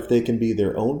out if they can be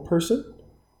their own person,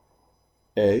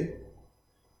 A,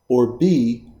 or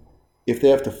B, if they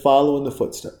have to follow in the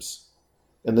footsteps.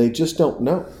 And they just don't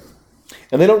know.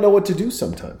 And they don't know what to do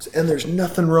sometimes. And there's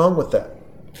nothing wrong with that.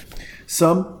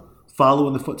 Some follow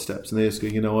in the footsteps and they just go,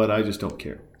 you know what, I just don't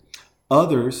care.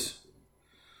 Others,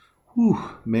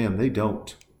 they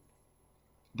don't.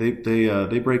 They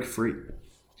break free.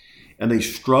 And they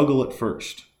struggle at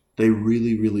first. They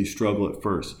really, really struggle at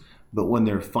first. But when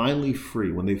they're finally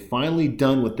free, when they've finally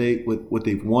done what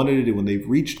they've wanted to do, when they've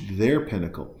reached their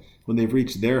pinnacle, when they've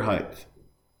reached their height,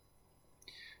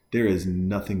 there is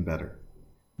nothing better.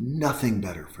 Nothing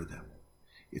better for them.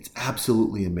 It's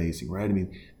absolutely amazing, right?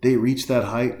 They reach that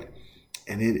height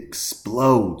and it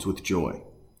explodes with joy.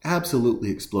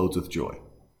 Absolutely explodes with joy.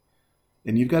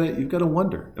 And you've got to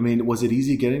wonder. Was it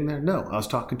easy getting there? No. I was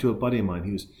talking to a buddy of mine.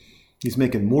 He's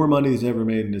making more money than he's ever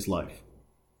made in his life.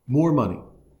 More money.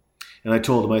 And I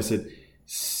told him, I said,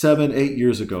 7-8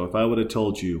 years ago, if I would have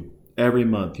told you every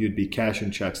month you'd be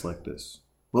cashing checks like this,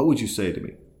 what would you say to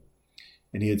me?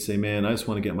 And he'd say, man, I just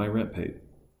want to get my rent paid.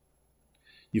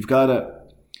 You've got to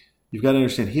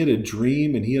understand, he had a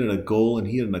dream and he had a goal and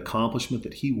he had an accomplishment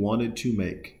that he wanted to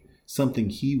make, something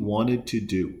he wanted to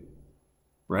do,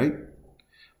 right?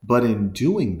 But in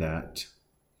doing that,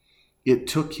 it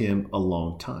took him a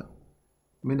long time.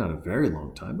 Not a very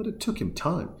long time, but it took him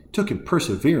time. It took him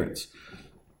perseverance.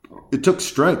 It took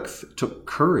strength. It took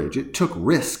courage. It took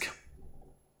risk.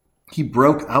 He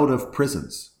broke out of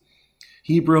prisons.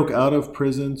 He broke out of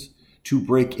prisons to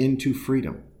break into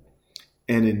freedom.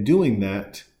 And in doing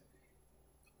that,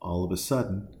 all of a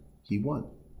sudden, he won.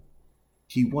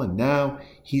 He won. Now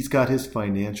he's got his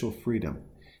financial freedom.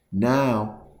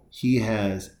 Now he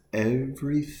has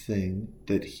everything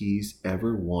that he's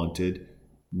ever wanted,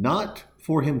 not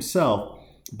for himself,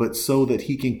 but so that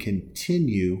he can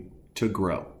continue to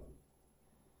grow.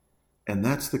 And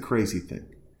that's the crazy thing.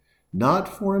 Not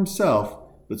for himself,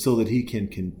 but so that he can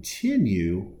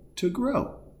continue to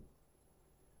grow.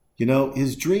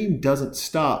 His dream doesn't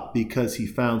stop because he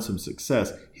found some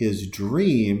success. His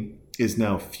dream is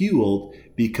now fueled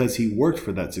because he worked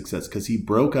for that success, because he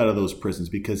broke out of those prisons,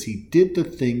 because he did the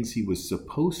things he was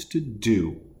supposed to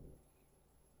do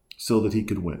so that he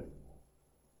could win.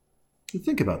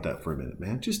 Think about that for a minute,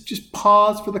 man. Just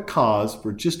pause for the cause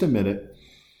for just a minute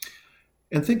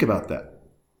and think about that.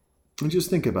 And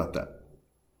just think about that.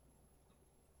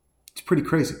 It's pretty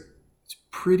crazy. It's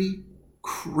pretty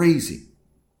crazy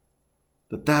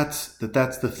that's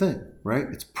the thing, right?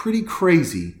 It's pretty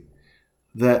crazy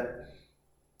that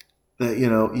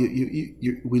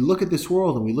we look at this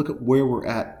world and we look at where we're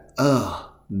at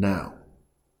now.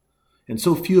 And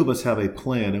so few of us have a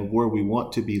plan of where we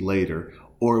want to be later,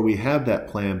 or we have that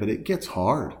plan, but it gets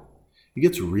hard. It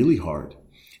gets really hard.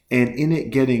 And in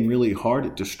it getting really hard,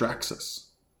 it distracts us.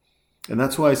 And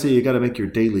that's why I say you got to make your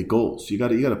daily goals. You got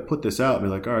to put this out and be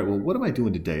like, all right, well, what am I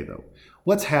doing today though?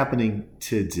 What's happening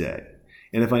today?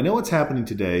 And if I know what's happening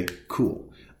today,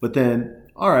 cool. But then,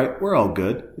 all right, we're all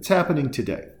good. It's happening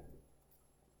today.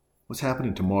 What's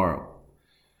happening tomorrow?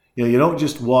 You don't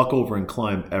just walk over and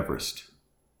climb Everest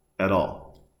at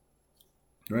all,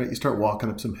 right? You start walking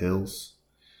up some hills.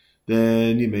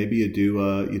 Then you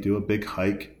do a big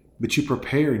hike, but you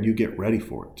prepare and you get ready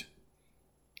for it.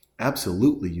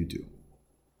 Absolutely you do.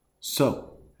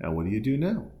 So, now what do you do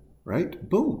now, right?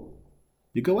 Boom.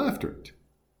 You go after it.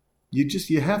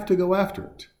 You have to go after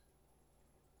it.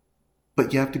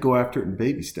 But you have to go after it in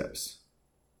baby steps.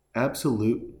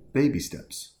 Absolute baby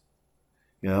steps.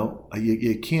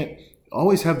 You can't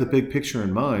always have the big picture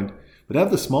in mind, but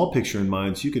have the small picture in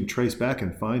mind so you can trace back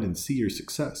and find and see your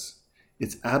success.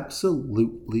 It's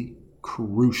absolutely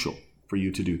crucial for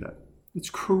you to do that.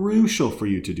 It's crucial for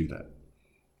you to do that.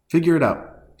 Figure it out.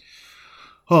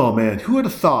 Oh man, who would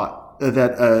have thought that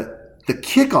the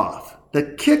kickoff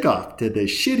to the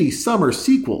shitty summer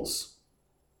sequels,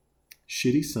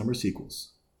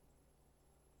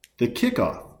 the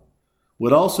kickoff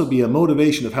would also be a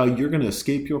motivation of how you're going to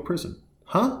escape your prison.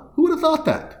 Huh? Who would have thought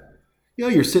that?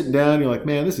 You're sitting down, you're like,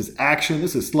 man, this is action,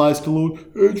 this is Sly Stallone,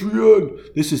 Adrian,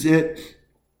 this is it.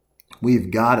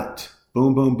 We've got it.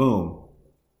 Boom, boom, boom.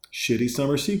 Shitty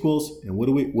summer sequels. And what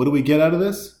do we get out of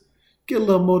this? Get a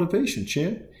little motivation,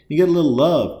 champ. You get a little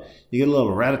love. You get a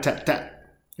little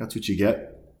rat-a-tat-tat. That's what you get.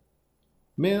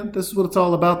 Man, this is what it's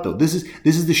all about, though. This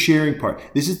is the sharing part.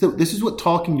 This is what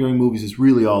talking during movies is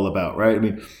really all about, right? I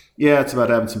mean, yeah, it's about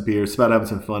having some beer. It's about having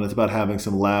some fun. It's about having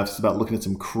some laughs. It's about looking at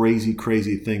some crazy,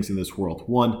 crazy things in this world.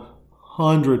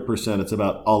 100%. It's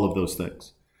about all of those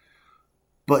things.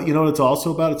 But you know what it's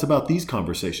also about? It's about these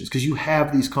conversations, because you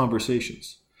have these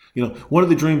conversations. One of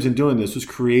the dreams in doing this was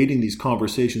creating these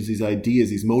conversations, these ideas,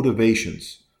 these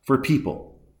motivations for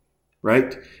people,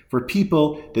 right? For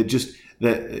people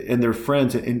and their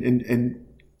friends, and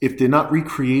if they're not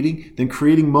recreating, then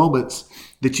creating moments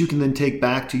that you can then take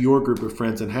back to your group of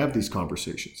friends and have these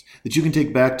conversations, that you can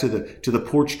take back to the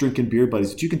porch drinking beer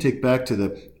buddies, that you can take back to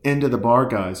the end of the bar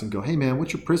guys and go, hey man,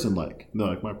 what's your prison like? And they're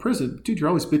like, my prison? Dude, you're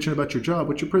always bitching about your job.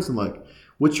 What's your prison like?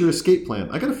 What's your escape plan?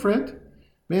 I got a friend.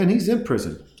 Man, he's in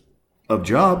prison of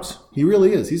jobs. He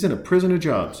really is. He's in a prison of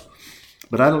jobs.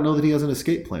 But I don't know that he has an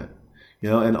escape plan.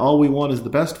 And all we want is the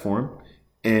best for him.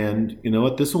 And you know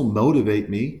what? This will motivate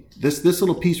me. This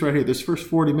little piece right here, this first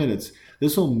 40 minutes,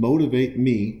 this will motivate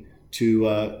me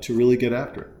to really get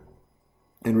after it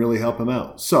and really help him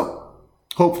out. So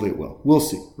hopefully it will. We'll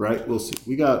see, right? We'll see.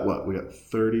 We got what? We got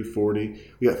 30, 40.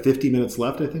 We got 50 minutes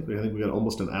left, I think. I think we got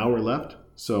almost an hour left.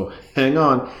 So hang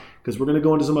on, because we're going to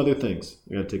go into some other things.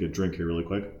 I got to take a drink here really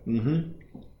quick.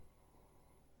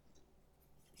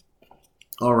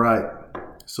 All right.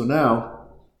 So now,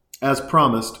 as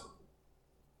promised,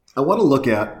 I want to look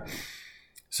at,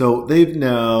 so they've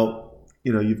now,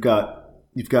 you've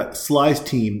got Sly's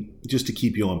team just to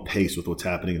keep you on pace with what's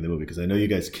happening in the movie, because I know you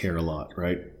guys care a lot,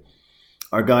 right?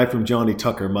 Our guy from Johnny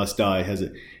Tucker Must Die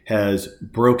has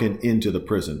broken into the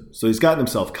prison. So he's gotten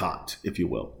himself caught, if you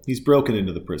will. He's broken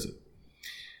into the prison.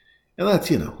 And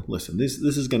that's, listen, this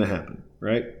is going to happen,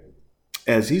 right?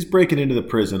 As he's breaking into the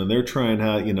prison and they're trying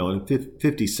out, and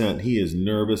 50 Cent, he is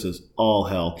nervous as all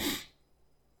hell.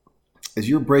 As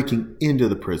you're breaking into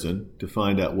the prison to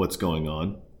find out what's going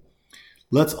on,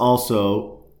 let's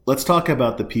talk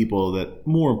about the people that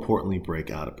more importantly break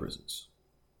out of prisons.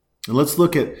 And let's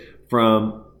look at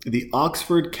from the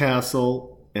Oxford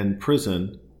Castle and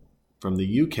Prison from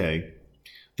the UK,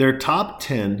 their top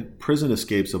 10 prison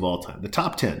escapes of all time. The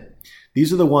top 10.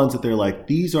 These are the ones that they're like,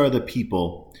 these are the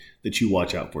people that you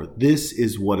watch out for. This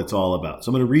is what it's all about. So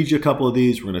I'm going to read you a couple of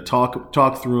these. We're going to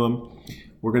talk through them.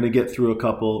 We're going to get through a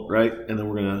couple, right? And then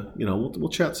we're going to, we'll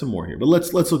chat some more here. But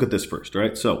let's look at this first,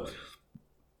 right? So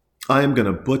I am going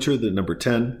to butcher the number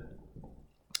 10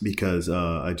 because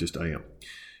I am.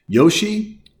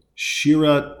 Yoshi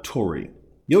Shiratori.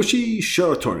 Yoshi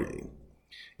Shiratori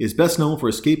is best known for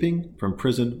escaping from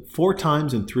prison 4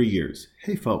 times in 3 years.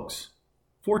 Hey, folks,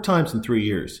 4 times in 3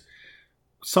 years.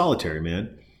 Solitary,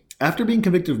 man. After being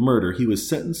convicted of murder, he was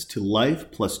sentenced to life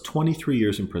plus 23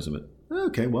 years imprisonment.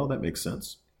 Okay, well, that makes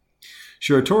sense.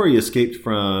 Shiratori escaped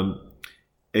from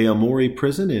Aomori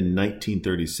prison in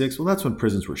 1936. Well, that's when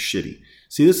prisons were shitty.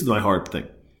 See, this is my hard thing.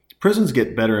 Prisons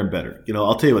get better and better.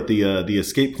 I'll tell you what, the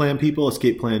escape plan people,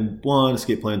 escape plan 1,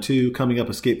 escape plan 2, coming up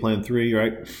escape plan 3,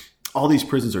 right? All these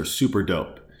prisons are super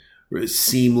dope,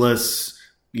 seamless,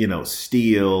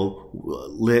 steel,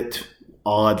 lit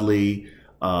oddly,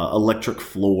 electric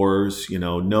floors,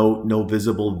 no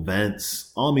visible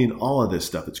vents. All of this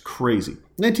stuff. It's crazy.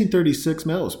 1936,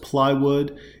 man, it was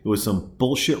plywood. It was some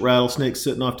bullshit rattlesnake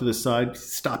sitting off to the side.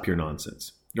 Stop your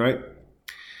nonsense, right?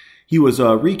 He was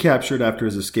recaptured after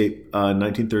his escape in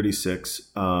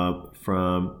 1936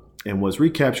 and was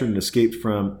recaptured and escaped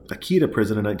from Akita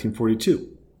prison in 1942.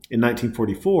 In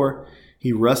 1944,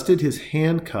 he rusted his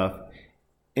handcuff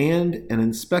and an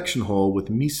inspection hole with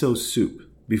miso soup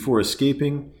before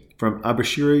escaping from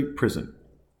Abashiri prison.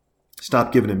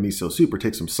 Stop giving him miso soup or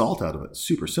take some salt out of it.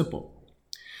 Super simple.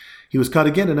 He was caught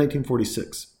again in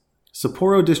 1946.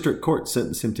 Sapporo District Court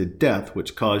sentenced him to death,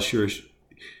 which caused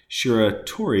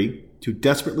Shiratori to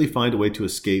desperately find a way to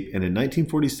escape, and in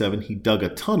 1947 he dug a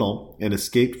tunnel and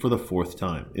escaped for the fourth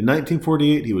time. In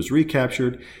 1948 he was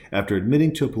recaptured after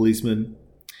admitting to a policeman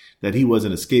that he was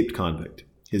an escaped convict.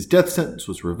 His death sentence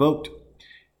was revoked,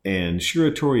 and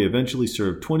Shiratori eventually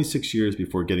served 26 years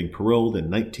before getting paroled in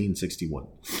 1961.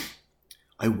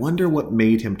 I wonder what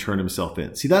made him turn himself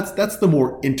in. See, that's the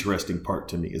more interesting part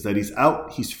to me, is that he's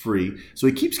out, he's free, so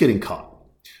he keeps getting caught.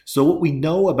 So what we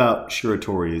know about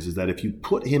Shiratori is that if you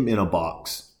put him in a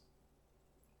box,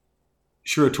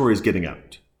 Shiratori is getting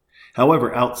out.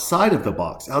 However, outside of the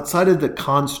box, outside of the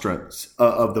constructs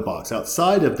of the box,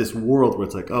 outside of this world where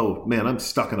it's like, oh man, I'm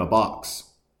stuck in a box,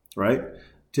 right?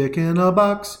 Dick in a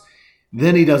box.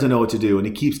 Then he doesn't know what to do, and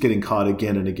he keeps getting caught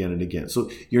again and again and again. So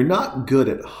you're not good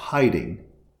at hiding,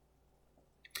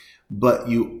 but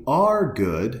you are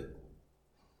good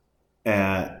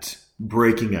at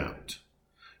breaking out.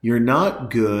 You're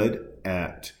not good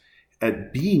at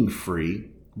being free,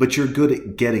 but you're good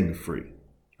at getting free,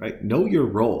 right? Know your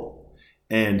role.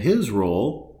 And his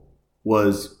role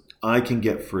was, I can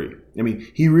get free.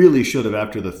 He really should have,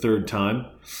 after the third time,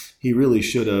 he really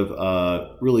should have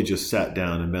really just sat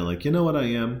down and been like, you know what I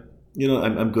am?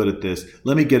 I'm good at this.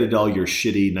 Let me get at all your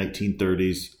shitty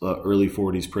 1930s, early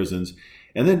 40s prisons.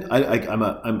 And then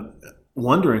I'm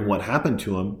wondering what happened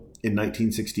to him in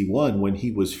 1961 when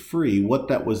he was free, what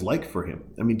that was like for him.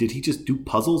 Did he just do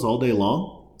puzzles all day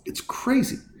long? It's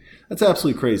crazy. That's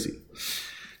absolutely crazy.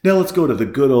 Now let's go to the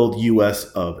good old US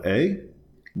of A.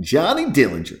 Johnny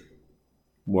Dillinger,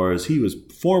 whereas he was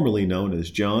formerly known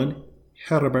as John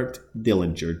Herbert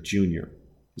Dillinger Jr.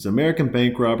 He was an American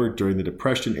bank robber during the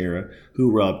Depression era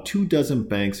who robbed 24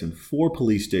 banks and 4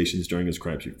 police stations during his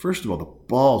crime spree. First of all, the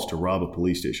balls to rob a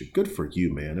police station. Good for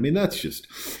you, man. That's just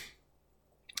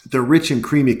the rich and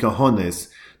creamy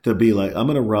cojones to be like, I'm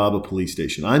going to rob a police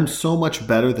station. I'm so much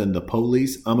better than the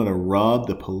police. I'm going to rob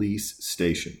the police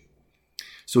station.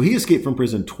 So he escaped from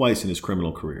prison twice in his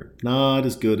criminal career. Not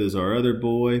as good as our other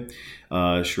boy,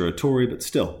 Shiratori, but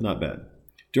still not bad.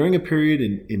 During a period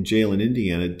in jail in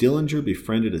Indiana, Dillinger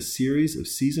befriended a series of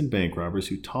seasoned bank robbers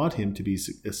who taught him to be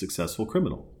a successful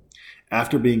criminal.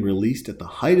 After being released at the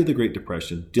height of the Great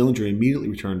Depression, Dillinger immediately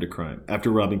returned to crime. After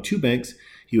robbing 2 banks,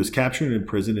 he was captured and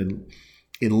imprisoned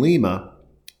in Lima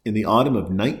in the autumn of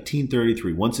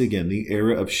 1933, once again, the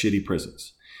era of shitty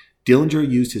prisons. Dillinger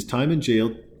used his time in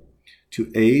jail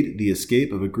to aid the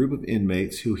escape of a group of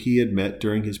inmates who he had met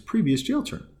during his previous jail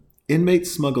term.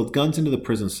 Inmates smuggled guns into the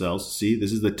prison cells. See,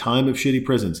 this is the time of shitty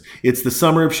prisons. It's the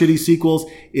summer of shitty sequels.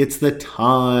 It's the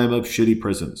time of shitty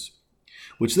prisons,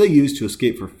 which they used to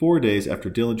escape for 4 days after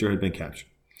Dillinger had been captured.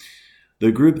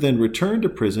 The group then returned to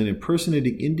prison,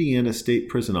 impersonating Indiana state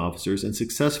prison officers, and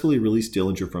successfully released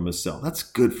Dillinger from his cell. That's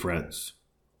good friends.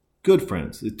 Good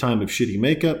friends. The time of shitty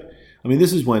makeup.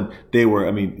 This is when they were,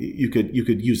 you could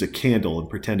use a candle and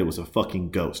pretend it was a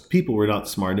fucking ghost. People were not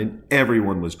smart and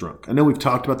everyone was drunk. I know we've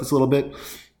talked about this a little bit,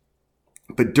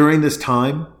 but during this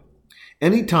time,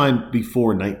 any time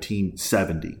before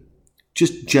 1970,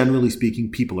 just generally speaking,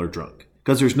 people are drunk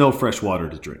because there's no fresh water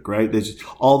to drink, right?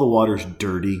 All the water's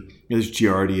dirty. There's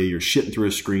giardia. You're shitting through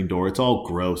a screen door. It's all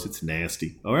gross. It's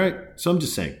nasty. All right. So I'm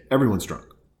just saying, everyone's drunk.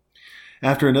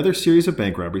 After another series of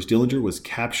bank robberies, Dillinger was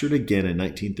captured again in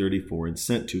 1934 and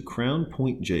sent to Crown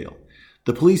Point Jail.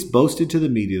 The police boasted to the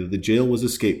media that the jail was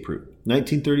escape-proof.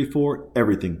 1934,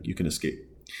 everything you can escape.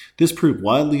 This proved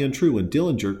wildly untrue when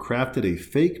Dillinger crafted a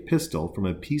fake pistol from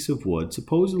a piece of wood,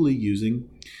 supposedly using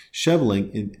shelving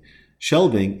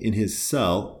in his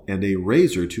cell and a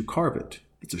razor to carve it.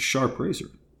 It's a sharp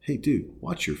razor. Hey, dude,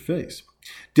 watch your face.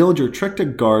 Dillinger tricked a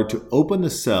guard to open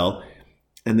the cell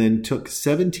and then took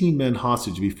 17 men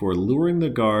hostage before luring the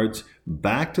guards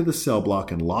back to the cell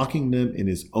block and locking them in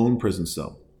his own prison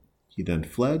cell. He then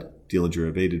fled. Dillinger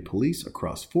evaded police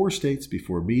across 4 states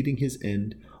before meeting his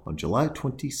end on July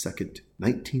 22,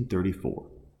 1934.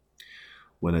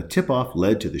 when a tip-off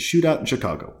led to the shootout in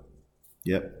Chicago.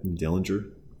 Yep,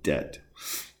 Dillinger dead.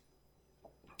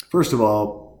 First of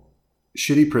all,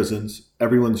 shitty prisons,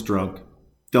 everyone's drunk.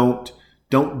 Don't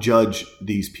judge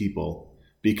these people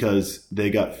because they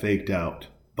got faked out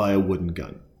by a wooden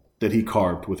gun that he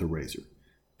carved with a razor.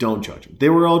 Don't judge them. They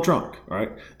were all drunk, all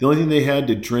right? The only thing they had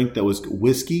to drink that was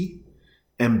whiskey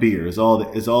and beer is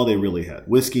all they really had.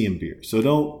 Whiskey and beer. So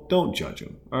don't judge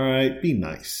them, all right? Be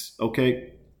nice,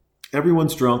 okay?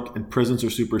 Everyone's drunk and prisons are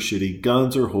super shitty.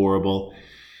 Guns are horrible.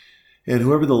 And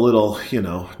whoever the little,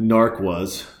 narc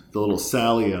was, the little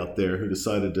Sally out there who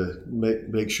decided to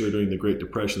make sure during the Great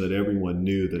Depression that everyone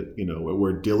knew that,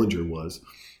 where Dillinger was.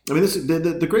 I mean,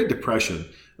 the Great Depression,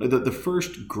 the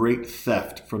first great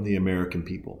theft from the American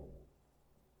people.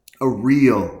 A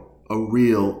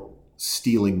real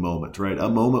stealing moment, right? A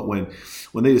moment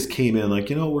when they just came in like,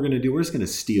 what we're going to do? We're just going to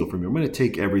steal from you. I'm going to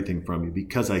take everything from you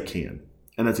because I can.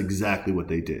 And that's exactly what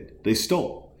they did. They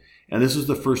stole. And this was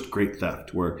the first great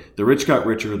theft where the rich got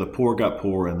richer, the poor got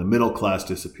poorer, and the middle class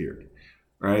disappeared,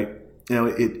 right? Now,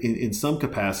 in some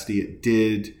capacity, it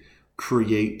did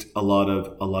create a lot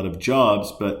of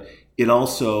jobs, but it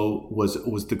also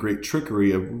was the great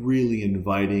trickery of really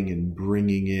inviting and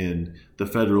bringing in the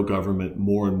federal government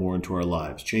more and more into our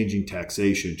lives, changing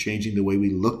taxation, changing the way we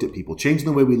looked at people, changing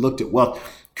the way we looked at wealth,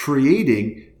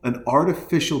 creating an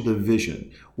artificial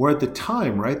division where at the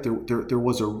time, right, there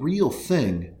was a real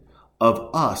thing of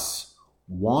us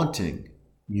wanting,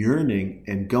 yearning,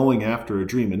 and going after a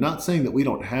dream. And not saying that we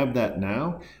don't have that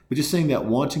now, but just saying that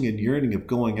wanting and yearning of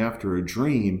going after a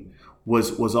dream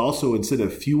was also, instead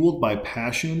of fueled by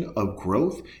passion of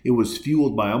growth, it was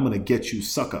fueled by, I'm going to get you,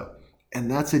 sucker.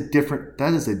 And that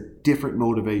is a different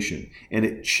motivation. And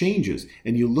it changes.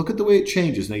 And you look at the way it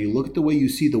changes. Now you look at the way you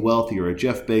see the wealthy or a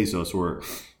Jeff Bezos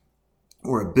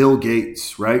or a Bill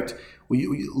Gates, right?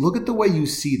 You look at the way you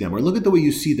see them, or look at the way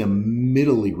you see the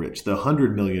middly rich, the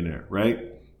 100 millionaire, right?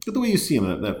 Look at the way you see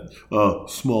them, that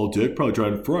small dick, probably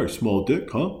driving a Ferrari, small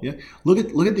dick, huh? Yeah. Look at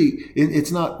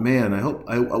it's not, man,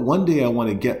 one day I want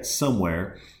to get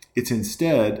somewhere. It's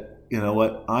instead, you know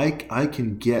what, I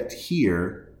can get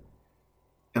here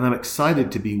and I'm excited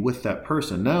to be with that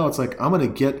person. Now it's like, I'm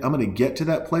going to get to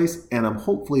that place and I'm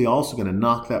hopefully also going to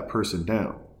knock that person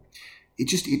down.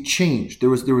 It changed.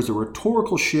 There was a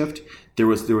rhetorical shift. There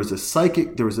was a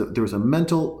psychic. There was a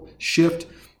mental shift,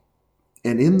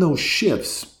 and in those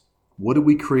shifts, what did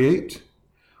we create?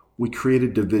 We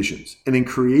created divisions, and in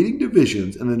creating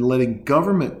divisions, and then letting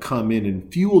government come in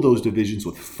and fuel those divisions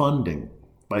with funding.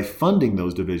 By funding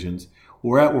those divisions,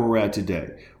 we're at where we're at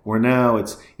today. Where now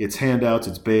it's handouts,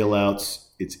 it's bailouts,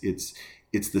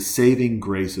 it's the saving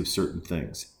grace of certain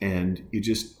things, and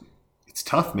it's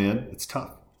tough, man. It's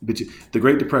tough. But the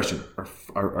Great Depression,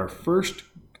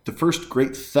 the first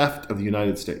great theft of the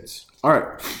United States. All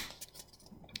right,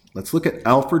 let's look at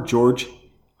Alfred George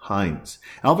Hines.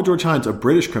 Alfred George Hines, a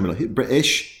British criminal.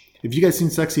 British. Have you guys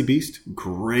seen Sexy Beast?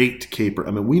 Great caper.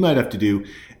 I mean, we might have to do,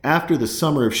 after the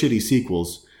summer of shitty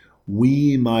sequels,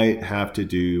 we might have to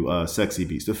do Sexy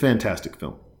Beast, a fantastic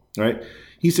film. All right,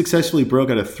 he successfully broke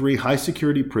out of 3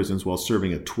 high-security prisons while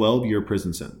serving a 12-year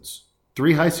prison sentence.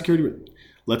 3 high-security.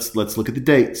 Let's look at the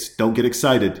dates. Don't get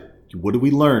excited. What have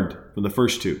we learned from the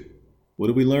first 2? What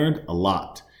have we learned? A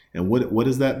lot. And what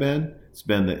has that been? It's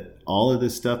been that all of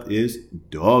this stuff is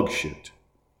dog shit.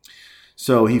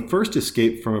 So he first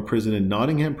escaped from a prison in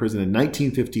Nottingham Prison in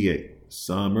 1958.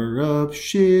 Summer of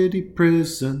shitty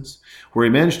prisons, where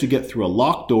he managed to get through a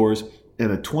locked doors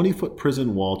and a 20-foot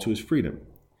prison wall to his freedom.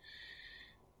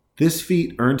 This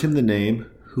feat earned him the name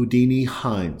Houdini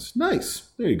Hines.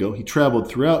 Nice. There you go. He traveled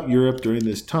throughout Europe during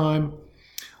this time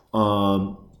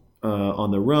on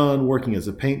the run, working as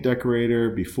a paint decorator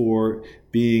before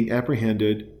being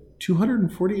apprehended.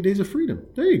 248 days of freedom.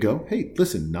 There you go. Hey,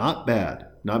 listen, not bad.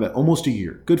 Not bad. Almost a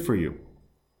year. Good for you.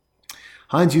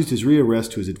 Hines used his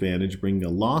rearrest to his advantage, bringing a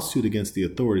lawsuit against the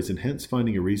authorities and hence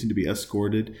finding a reason to be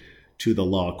escorted to the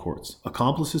law courts.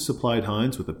 Accomplices supplied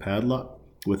Hines with a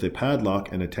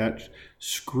padlock and attached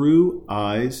screw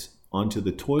eyes onto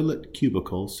the toilet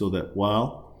cubicle so that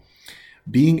while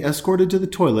being escorted to the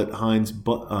toilet, Hines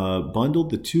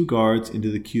bundled the 2 guards into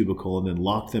the cubicle and then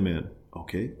locked them in.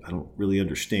 Okay, I don't really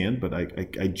understand, but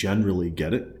I generally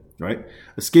get it, right?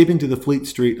 Escaping to the Fleet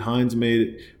Street, Hines made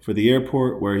it for the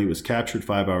airport where he was captured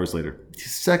 5 hours later.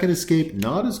 His second escape,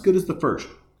 not as good as the first.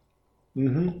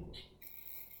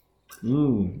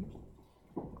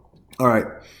 All right.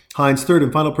 Hines' third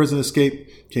and final prison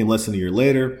escape came less than a year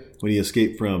later when he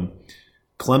escaped from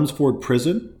Chelmsford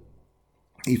Prison.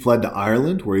 He fled to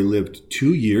Ireland, where he lived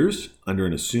 2 years under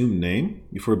an assumed name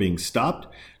before being stopped,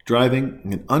 driving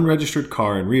an unregistered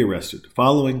car and rearrested.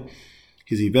 Following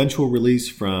his eventual release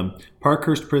from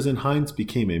Parkhurst Prison, Hines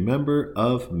became a member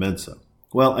of Mensa.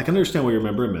 Well, I can understand why you're a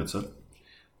member of Mensa.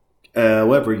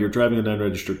 However, you're driving an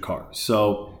unregistered car.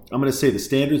 So I'm going to say the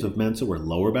standards of Mensa were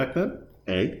lower back then.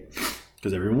 A,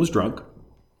 because everyone was drunk.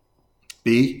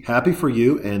 B, happy for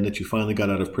you and that you finally got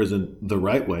out of prison the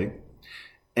right way.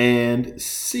 And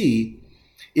C,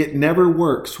 it never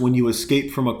works when you escape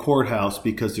from a courthouse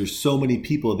because there's so many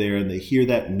people there and they hear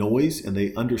that noise and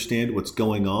they understand what's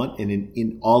going on. And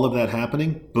in all of that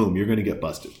happening, boom, you're going to get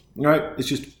busted. All right? It's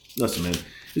just, listen, man,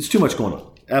 it's too much going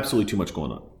on. Absolutely too much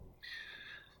going on.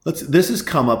 This has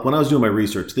come up when I was doing my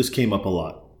research. This came up a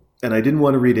lot. And I didn't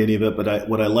want to read any of it, but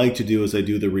what I like to do as I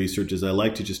do the research is I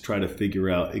like to just try to figure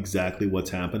out exactly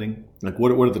what's happening. Like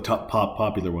what are the top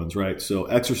popular ones, right? So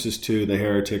Exorcist II, The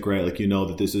Heretic, right? Like you know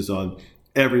that this is on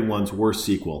everyone's worst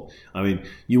sequel. I mean,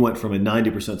 you went from a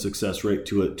 90% success rate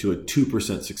to a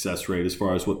 2% success rate as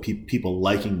far as what people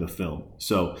liking the film.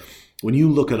 So when you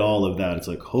look at all of that, it's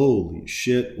like, holy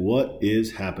shit, what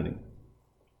is happening?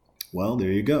 Well,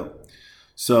 there you go.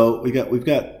 So we've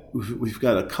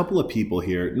got a couple of people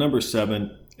here, number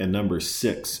 7 and number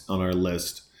 6 on our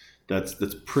list. That's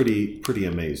pretty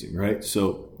amazing, right?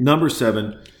 So number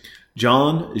 7,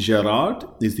 John Gerard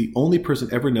is the only person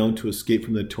ever known to escape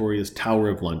from the notorious Tower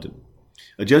of London.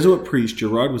 A Jesuit priest,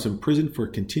 Gerard was imprisoned for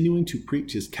continuing to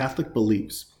preach his Catholic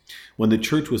beliefs when the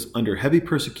church was under heavy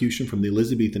persecution from the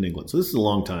Elizabethan England. So this is a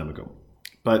long time ago.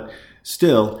 But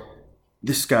still,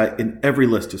 this guy in every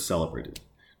list is celebrated.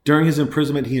 During his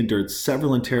imprisonment, he endured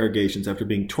several interrogations after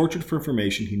being tortured for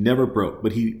information he never broke,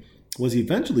 but he was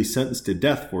eventually sentenced to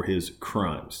death for his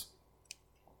crimes.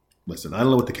 Listen, I don't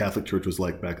know what the Catholic Church was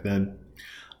like back then.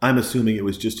 I'm assuming it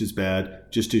was just as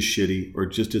bad, just as shitty, or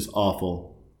just as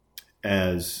awful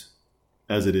as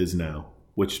it is now,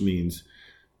 which means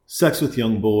sex with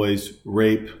young boys,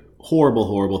 rape,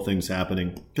 horrible things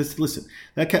happening. Because listen,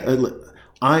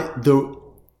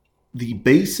 the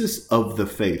basis of the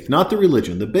faith, not the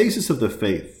religion, the basis of the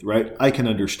faith, right? I can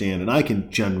understand and I can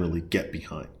generally get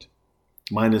behind,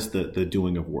 minus the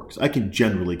doing of works. I can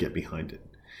generally get behind it.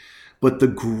 But the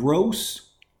gross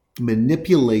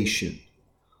manipulation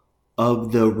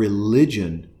of the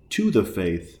religion to the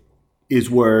faith is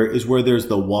where there's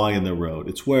the why in the road.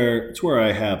 It's where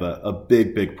I have a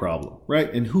big problem,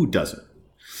 right? And who doesn't?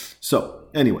 So,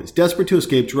 anyways, desperate to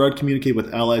escape, Gerard communicated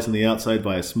with allies on the outside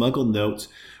via smuggled notes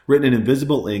written in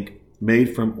invisible ink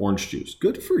made from orange juice.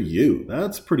 Good for you.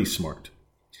 That's pretty smart.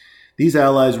 These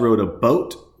allies rowed a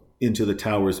boat into the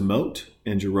tower's moat,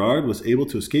 and Gerard was able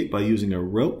to escape by using a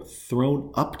rope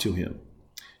thrown up to him.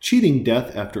 Cheating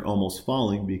death after almost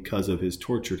falling because of his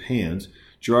tortured hands,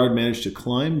 Gerard managed to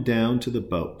climb down to the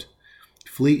boat,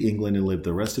 flee England, and live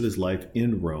the rest of his life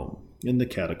in Rome, in the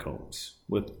catacombs,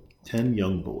 with 10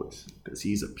 young boys, because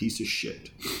he's a piece of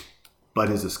shit. But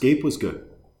his escape was good.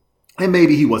 And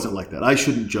maybe he wasn't like that. I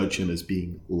shouldn't judge him as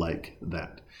being like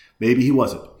that. Maybe he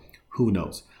wasn't. Who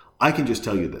knows? I can just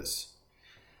tell you this.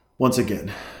 Once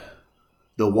again,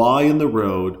 the why in the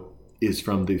road is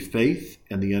from the faith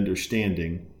and the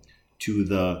understanding to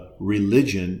the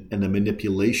religion and the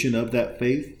manipulation of that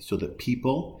faith so that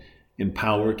people in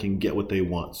power can get what they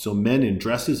want. So men in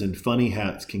dresses and funny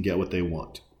hats can get what they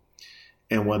want.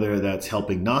 And whether that's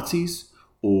helping Nazis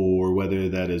or whether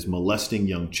that is molesting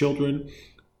young children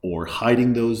or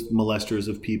hiding those molesters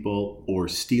of people or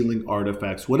stealing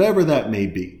artifacts, whatever that may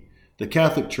be, the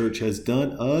Catholic Church has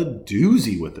done a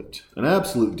doozy with it, an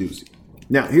absolute doozy.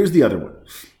 Now, here's the other one.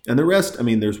 And the rest, I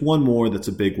mean, there's one more that's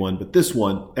a big one, but this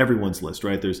one, everyone's list,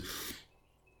 right?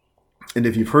 And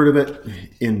if you've heard of it,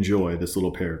 enjoy this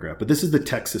little paragraph. But this is the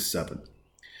Texas 7.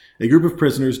 A group of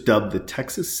prisoners dubbed the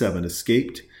Texas 7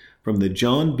 escaped from the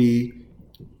John B.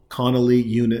 Connolly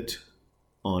unit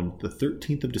on the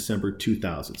 13th of December,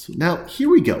 2000. So now, here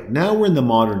we go. Now we're in the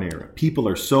modern era. People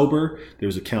are sober.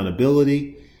 There's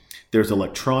accountability. There's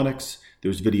electronics.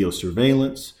 There's video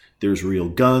surveillance. There's real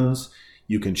guns.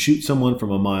 You can shoot someone from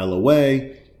a mile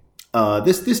away.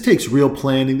 This takes real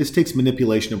planning. This takes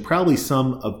manipulation and probably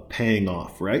some of paying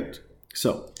off, right?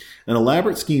 So, an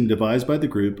elaborate scheme devised by the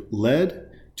group led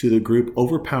to the group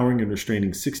overpowering and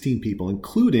restraining 16 people,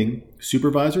 including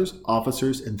supervisors,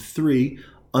 officers, and 3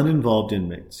 uninvolved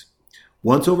inmates.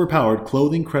 Once overpowered,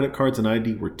 clothing, credit cards, and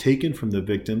ID were taken from the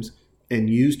victims and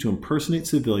used to impersonate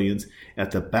civilians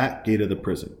at the back gate of the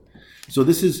prison. So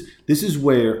this is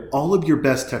where all of your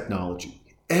best technology,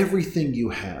 everything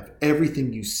you have,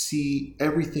 everything you see,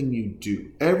 everything you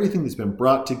do, everything that's been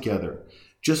brought together,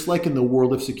 just like in the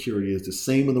world of security, is the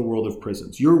same in the world of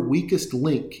prisons. Your weakest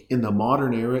link in the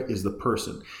modern era is the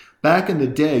person. Back in the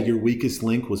day, your weakest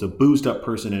link was a boozed up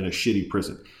person in a shitty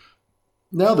prison.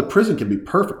 Now the prison can be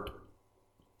perfect,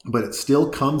 but it still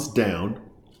comes down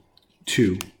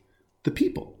to the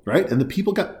people, right? And the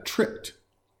people got tricked.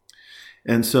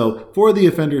 And so 4 of the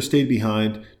offenders stayed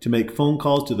behind to make phone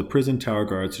calls to the prison tower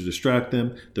guards to distract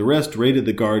them. The rest raided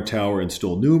the guard tower and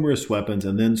stole numerous weapons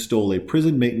and then stole a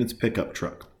prison maintenance pickup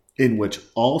truck in which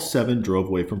all 7 drove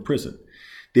away from prison.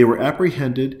 They were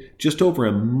apprehended just over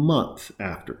a month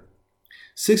after.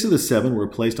 6 of the 7 were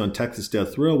placed on Texas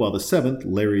death row, while the 7th,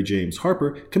 Larry James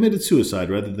Harper, committed suicide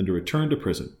rather than to return to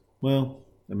prison. Well,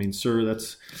 I mean, sir,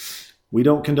 we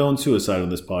don't condone suicide on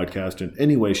this podcast in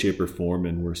any way, shape, or form,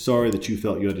 and we're sorry that you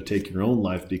felt you had to take your own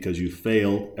life because you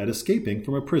failed at escaping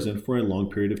from a prison for a long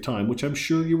period of time, which I'm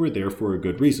sure you were there for a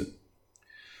good reason.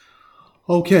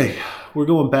 Okay, we're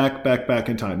going back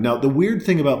in time. Now, the weird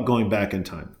thing about going back in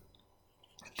time,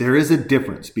 there is a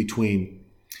difference between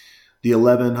the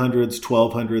 1100s,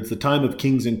 1200s, the time of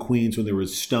kings and queens when there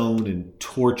was stone and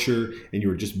torture and you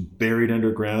were just buried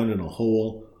underground in a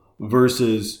hole,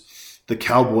 versus the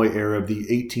cowboy era of the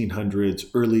 1800s,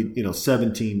 early,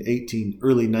 17, 18,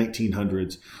 early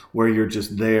 1900s, where you're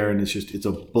just there and it's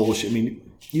a bullshit. I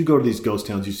mean, you go to these ghost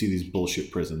towns, you see these bullshit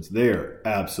prisons. They're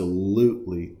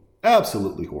absolutely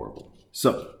horrible.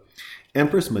 So,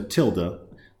 Empress Matilda,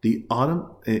 the autumn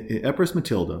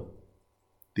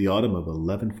of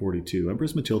 1142,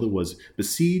 Empress Matilda was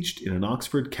besieged in an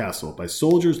Oxford castle by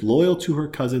soldiers loyal to her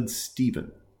cousin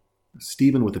Stephen.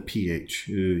 Stephen with a PH.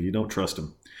 You don't trust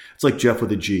him. It's like Jeff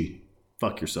with a G.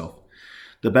 Fuck yourself.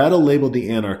 The battle labeled the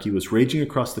Anarchy was raging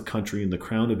across the country in the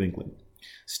crown of England.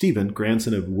 Stephen,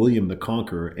 grandson of William the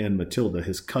Conqueror, and Matilda,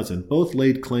 his cousin, both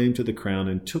laid claim to the crown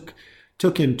and took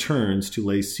in turns to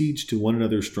lay siege to one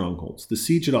another's strongholds. The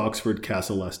siege at Oxford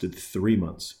Castle lasted 3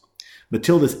 months.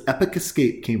 Matilda's epic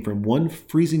escape came from one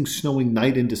freezing, snowing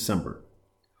night in December.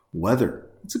 Weather.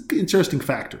 It's an interesting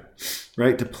factor,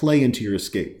 right, to play into your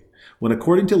escape. When,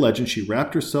 according to legend, she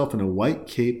wrapped herself in a white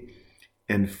cape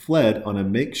and fled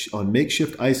on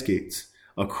makeshift ice skates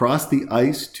across the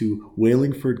ice to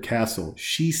Wallingford Castle.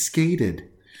 She skated.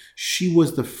 She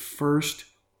was the first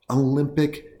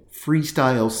Olympic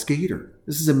freestyle skater.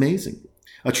 This is amazing.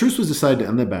 A truce was decided to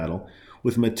end the battle,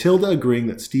 with Matilda agreeing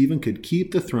that Stephen could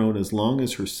keep the throne as long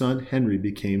as her son Henry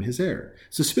became his heir.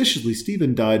 Suspiciously,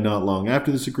 Stephen died not long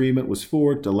after this agreement was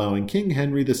forged, allowing King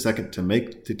Henry II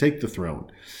to take the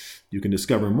throne. You can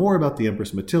discover more about the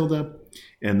Empress Matilda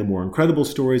and the more incredible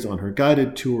stories on her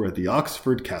guided tour at the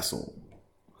Oxford Castle.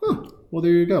 Well,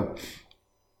 there you go.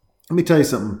 Let me tell you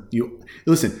something.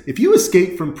 Listen, if you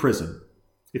escape from prison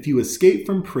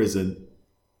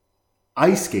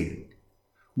ice skating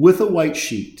with a white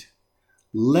sheet,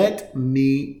 let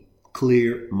me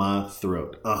clear my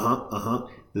throat.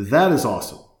 That is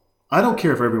awesome. I don't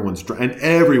care if everyone's drunk, and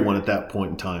everyone at that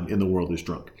point in time in the world is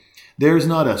drunk. There's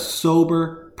not a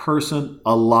sober person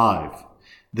alive.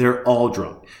 They're all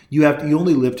drunk. You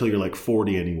only live till you're like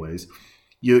 40 anyways.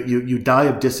 You die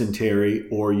of dysentery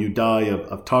or you die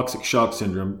of toxic shock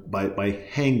syndrome by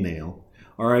hangnail.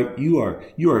 All right, you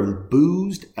are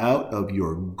boozed out of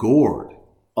your gourd.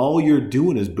 All you're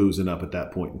doing is boozing up at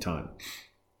that point in time.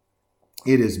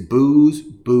 It is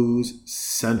booze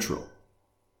central.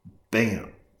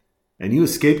 Bam. And you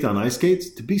escaped on ice skates?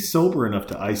 To be sober enough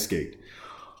to ice skate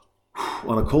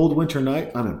on a cold winter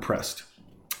night, I'm impressed.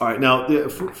 All right, now,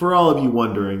 for all of you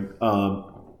wondering,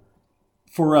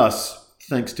 for us,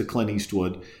 thanks to Clint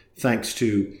Eastwood, thanks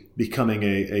to becoming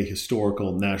a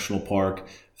historical national park,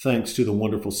 thanks to the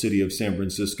wonderful city of San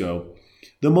Francisco,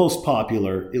 the most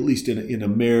popular, at least in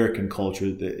American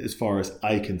culture, as far as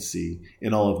I can see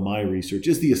in all of my research,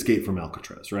 is the Escape from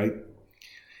Alcatraz, right?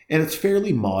 And it's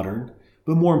fairly modern,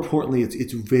 but more importantly,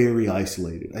 it's very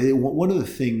isolated. One of the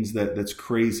things that's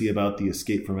crazy about the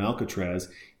Escape from Alcatraz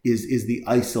is the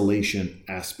isolation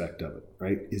aspect of it,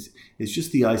 right? It's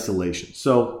just the isolation.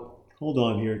 So, hold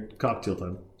on here, cocktail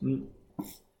time.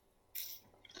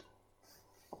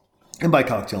 And by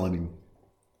cocktail, I mean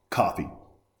coffee.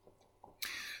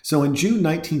 So in June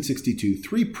 1962,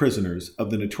 3 prisoners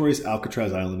of the notorious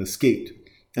Alcatraz Island escaped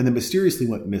and then mysteriously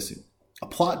went missing. A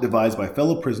plot devised by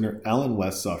fellow prisoner Alan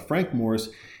West saw Frank Morris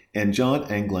and John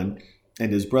Anglin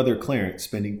and his brother Clarence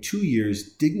spending 2 years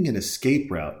digging an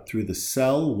escape route through the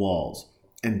cell walls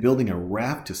and building a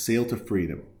raft to sail to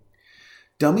freedom.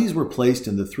 Dummies were placed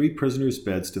in the 3 prisoners'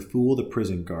 beds to fool the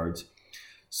prison guards,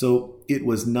 so it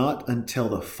was not until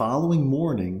the following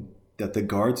morning that the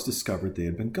guards discovered they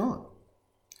had been gone.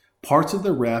 Parts of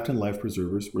the raft and life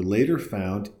preservers were later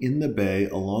found in the bay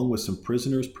along with some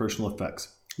prisoners' personal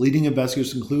effects. Leading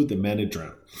investigators conclude the men had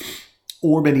drowned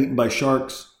or been eaten by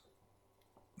sharks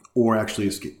or actually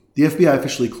escaped. The FBI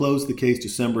officially closed the case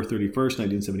December 31st,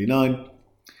 1979,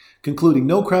 concluding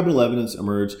no credible evidence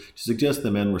emerged to suggest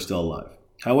the men were still alive.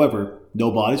 However,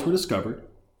 no bodies were discovered.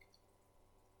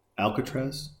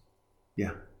 Alcatraz?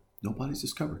 Yeah, no bodies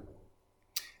discovered.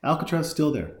 Alcatraz is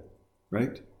still there,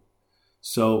 right?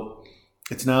 So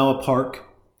it's now a park,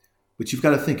 but you've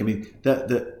got to think, I mean,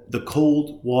 the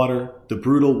cold water, the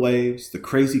brutal waves, the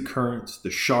crazy currents,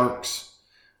 the sharks,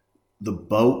 the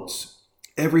boats,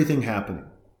 everything happening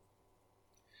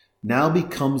now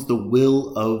becomes the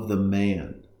will of the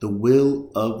man, the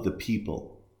will of the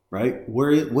people, right?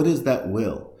 What is that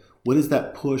will? What is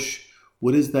that push?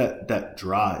 What is that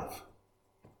drive?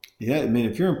 Yeah, I mean,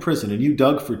 if you're in prison and you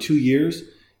dug for 2 years,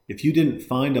 if you didn't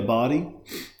find a body,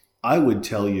 I would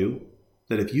tell you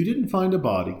that if you didn't find a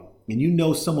body and you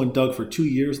know someone dug for 2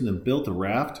 years and then built a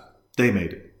raft, they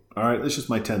made it. All right, that's just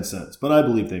my 10 cents, but I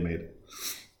believe they made it.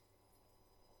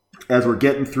 As we're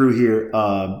getting through here,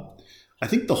 I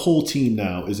think the whole team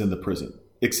now is in the prison,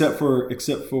 except for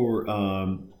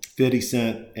 50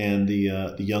 Cent and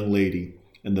the young lady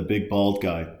and the big bald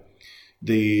guy.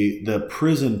 The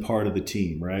prison part of the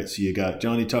team, right? So you got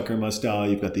Johnny Tucker Mustafa,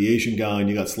 you've got the Asian guy, and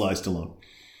you got Sly Stallone.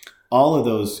 All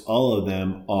of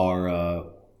them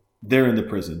are they're in the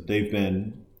prison.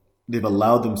 They've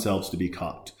allowed themselves to be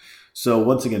caught. So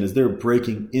once again, as they're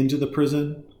breaking into the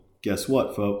prison, guess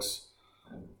what, folks?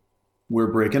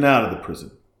 We're breaking out of the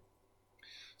prison.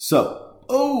 So,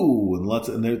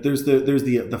 there's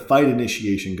the fight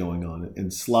initiation going on,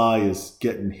 and Sly is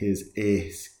getting his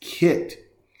ass kicked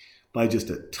by just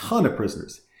a ton of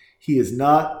prisoners. He is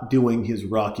not doing his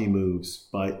Rocky moves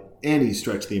by any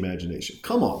stretch of the imagination.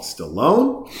 Come on,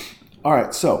 Stallone. All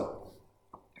right, so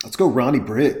let's go Ronnie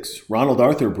Briggs. Ronald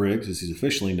Arthur Briggs, as he's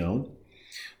officially known,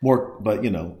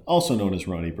 also known as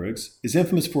Ronnie Briggs, is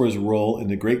infamous for his role in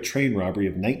the Great Train Robbery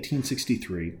of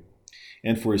 1963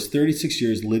 and for his 36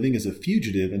 years living as a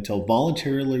fugitive until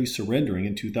voluntarily surrendering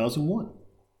in 2001.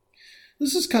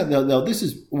 This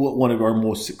is one of our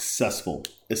most successful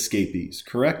escapees,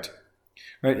 correct?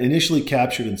 Right? Initially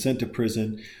captured and sent to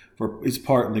prison for his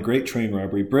part in the Great Train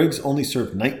Robbery, Briggs only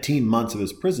served 19 months of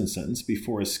his prison sentence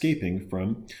before escaping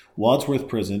from Wadsworth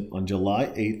Prison on July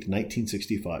 8th,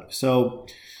 1965. So,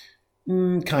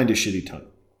 kind of shitty time.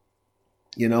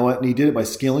 You know what? And he did it by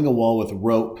scaling a wall with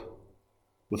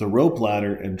a rope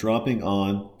ladder and dropping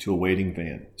on to a waiting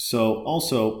van. So,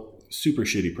 also, super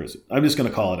shitty prison. I'm just going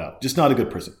to call it out. Just not a good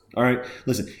prison. All right.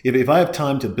 Listen, if I have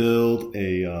time to build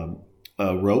a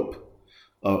rope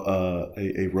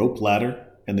ladder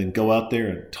and then go out there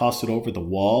and toss it over the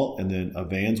wall and then a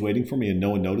van's waiting for me and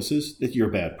no one notices, you're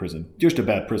a bad prison. You're just a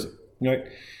bad prison. All right.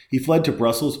 He fled to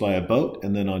Brussels via boat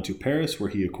and then on to Paris, where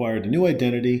he acquired a new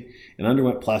identity and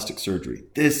underwent plastic surgery.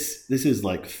 This is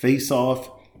like Face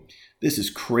Off. This is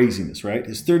craziness, right?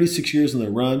 His 36 years on the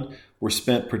run were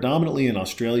spent predominantly in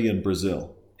Australia and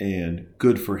Brazil. And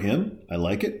good for him. I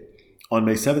like it. On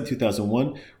May 7,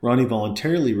 2001, Ronnie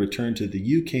voluntarily returned to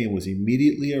the UK and was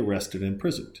immediately arrested and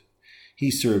imprisoned. He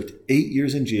served 8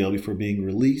 years in jail before being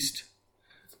released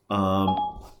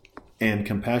and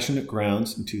compassionate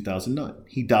grounds in 2009.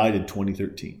 He died in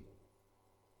 2013.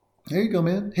 There you go,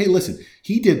 man. Hey, listen,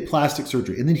 he did plastic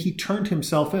surgery and then he turned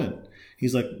himself in.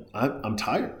 He's like, I'm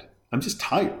tired. I'm just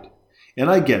tired.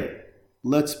 And I get it.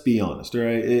 Let's be honest, all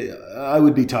right? I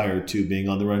would be tired too, being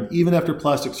on the run, even after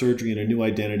plastic surgery and a new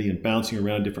identity and bouncing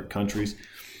around different countries.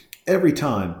 Every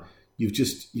time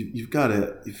you've got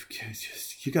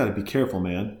to be careful,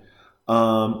 man.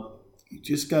 You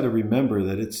just got to remember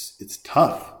that it's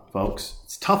tough, folks.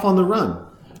 It's tough on the run,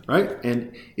 right?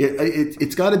 And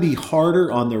it's got to be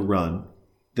harder on the run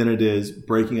than it is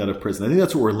breaking out of prison. I think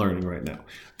that's what we're learning right now.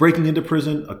 Breaking into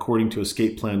prison, according to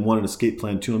Escape Plan 1 and Escape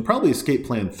Plan 2, and probably Escape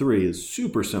Plan 3, is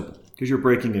super simple because you're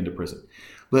breaking into prison.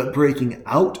 But breaking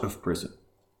out of prison,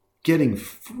 getting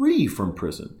free from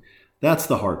prison, that's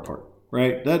the hard part,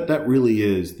 right? That really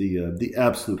is the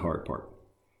absolute hard part,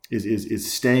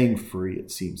 is staying free,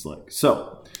 it seems like.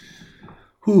 So,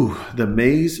 the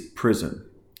Maze Prison.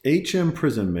 HM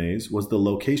Prison Maze was the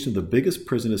location of the biggest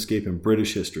prison escape in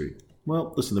British history.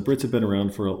 Well, listen, the Brits have been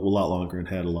around for a lot longer and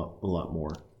had a lot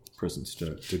more prisons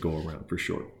to go around, for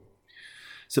sure.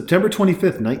 September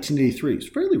 25th, 1983, it's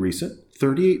fairly recent,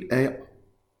 38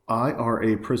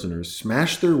 IRA prisoners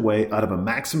smashed their way out of a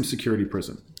maximum security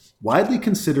prison, widely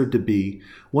considered to be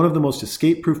one of the most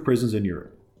escape-proof prisons in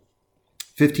Europe.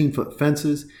 15-foot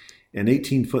fences and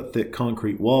 18-foot thick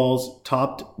concrete walls,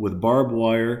 topped with barbed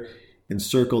wire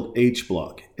encircled H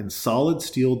block, and solid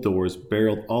steel doors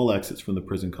barreled all exits from the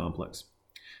prison complex.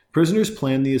 Prisoners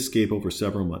planned the escape over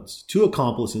several months. Two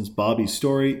accomplices, Bobby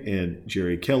Story and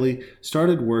Jerry Kelly,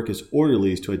 started work as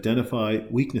orderlies to identify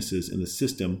weaknesses in the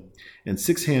system, and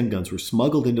 6 handguns were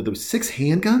smuggled into the... 6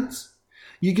 handguns?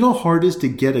 You know how hard it is to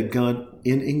get a gun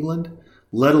in England,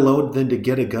 let alone then to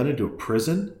get a gun into a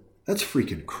prison? That's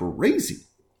freaking crazy.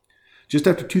 Just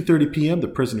after 2:30 p.m., the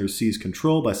prisoners seized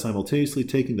control by simultaneously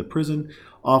taking the prison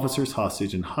officers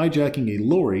hostage and hijacking a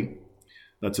lorry,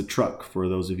 that's a truck for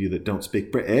those of you that don't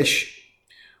speak British,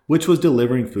 which was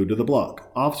delivering food to the block.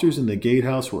 Officers in the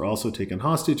gatehouse were also taken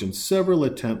hostage, and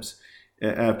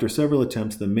after several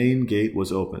attempts, the main gate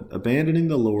was opened. Abandoning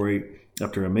the lorry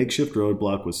after a makeshift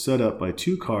roadblock was set up by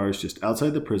 2 cars just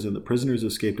outside the prison, the prisoners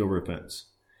escaped over a fence.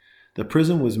 The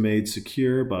prison was made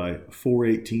secure by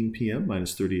 4:18 p.m.,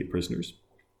 minus 38 prisoners.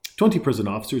 20 prison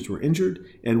officers were injured,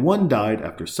 and 1 died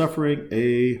after suffering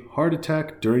a heart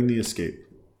attack during the escape.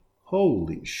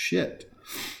 Holy shit.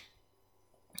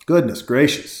 Goodness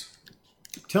gracious.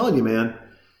 I'm telling you, man,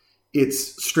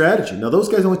 it's strategy. Now, those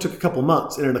guys only took a couple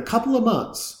months, and in a couple of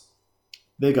months,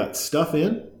 they got stuff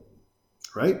in,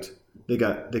 right? They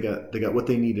got what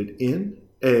they needed in,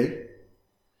 A.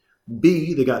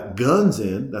 B, they got guns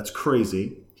in. That's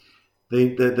crazy.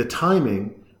 The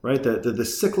timing, right? The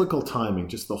cyclical timing,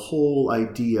 just the whole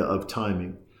idea of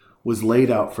timing was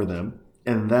laid out for them.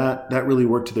 And that really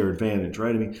worked to their advantage,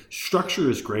 right? I mean, structure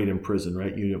is great in prison,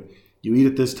 right? You eat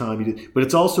at this time, but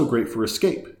it's also great for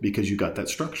escape because you got that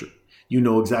structure. You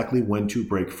know exactly when to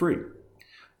break free.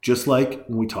 Just like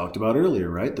when we talked about earlier,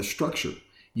 right? The structure.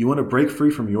 You want to break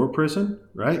free from your prison,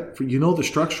 right? You know the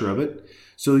structure of it.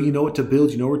 So you know what to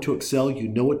build, you know where to excel, you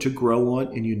know what to grow on,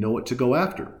 and you know what to go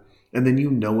after. And then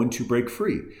you know when to break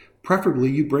free. Preferably,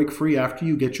 you break free after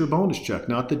you get your bonus check,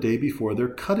 not the day before they're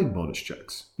cutting bonus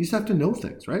checks. You just have to know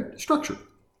things, right? Structure.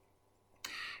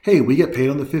 Hey, we get paid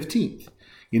on the 15th.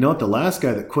 You know what? The last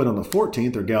guy that quit on the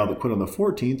 14th or gal that quit on the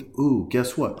 14th, ooh,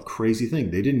 guess what? Crazy thing.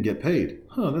 They didn't get paid.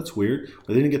 Huh, that's weird. Or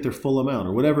they didn't get their full amount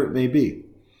or whatever it may be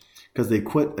because they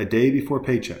quit a day before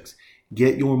paychecks.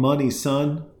 Get your money,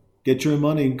 son. Get your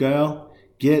money, gal.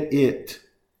 Get it.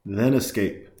 Then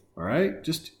escape. All right?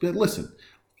 Just listen.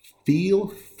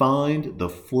 Find the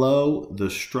flow, the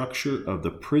structure of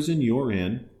the prison you're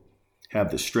in,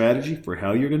 have the strategy for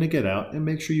how you're going to get out, and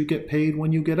make sure you get paid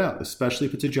when you get out, especially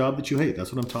if it's a job that you hate.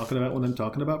 That's what I'm talking about when I'm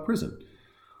talking about prison.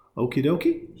 Okie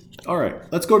dokie? All right,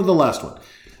 let's go to the last one.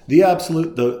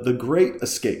 The Great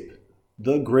Escape.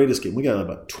 The Great Escape. We got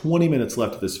about 20 minutes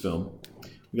left of this film.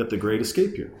 We got The Great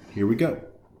Escape here. Here we go.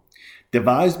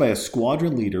 Devised by a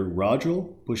squadron leader, Roger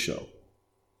Bushell.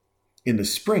 In the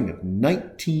spring of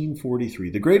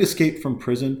 1943, the Great Escape from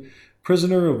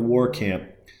prisoner of war camp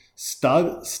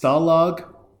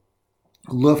Stalag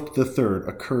Luft III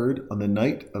occurred on the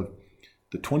night of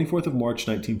the 24th of March,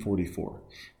 1944.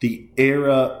 The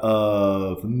era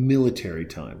of military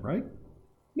time, right?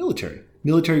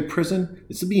 Military prison.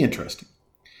 This would be interesting.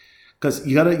 Because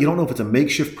you don't know if it's a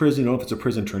makeshift prison, you don't know if it's a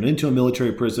prison turned into a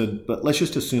military prison, but let's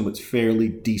just assume it's fairly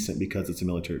decent because it's a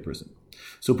military prison.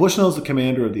 So Bushnell is the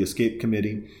commander of the escape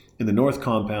committee in the North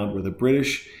Compound where the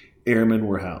British airmen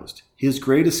were housed. His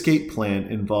great escape plan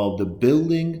involved the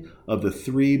building of the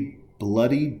 3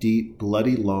 bloody deep,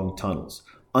 bloody long tunnels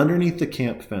underneath the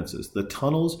camp fences. The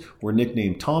tunnels were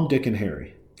nicknamed Tom, Dick, and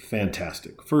Harry.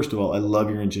 Fantastic. First of all, I love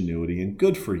your ingenuity and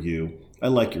good for you. I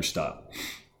like your style.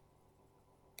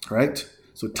 Right?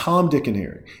 So Tom, Dick, and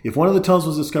Harry. If one of the tunnels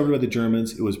was discovered by the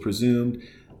Germans, it was presumed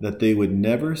that they would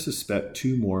never suspect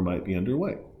 2 more might be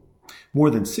underway. More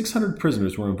than 600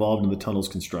 prisoners were involved in the tunnel's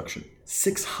construction.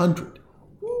 600.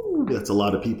 Ooh, that's a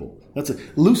lot of people.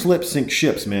 Loose lips sink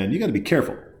ships, man. You got to be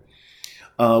careful.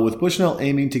 With Bushnell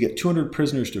aiming to get 200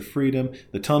 prisoners to freedom,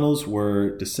 the tunnels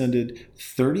were descended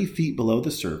 30 feet below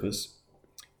the surface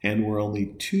and were only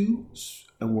 2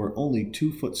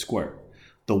 foot square.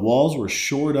 The walls were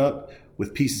shored up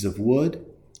with pieces of wood,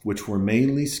 which were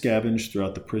mainly scavenged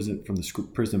throughout the prison from the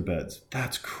prison beds.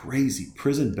 That's crazy.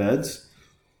 Prison beds?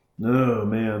 No,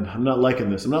 man, I'm not liking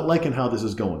this. I'm not liking how this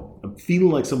is going. I'm feeling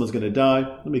like someone's going to die.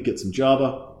 Let me get some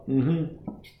Java.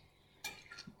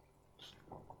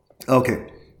 Okay,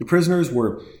 the prisoners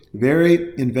were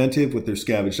very inventive with their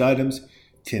scavenged items.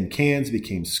 Tin cans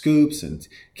became scoops and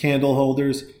candle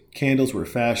holders. Candles were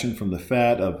fashioned from the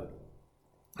fat of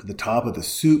the top of the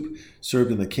soup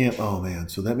served in the camp. Oh, man,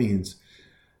 so that means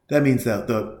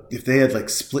that if they had like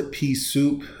split pea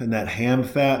soup and that ham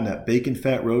fat and that bacon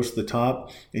fat rose to the top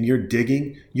and you're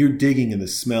digging in the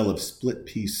smell of split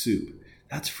pea soup.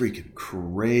 That's freaking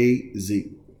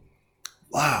crazy.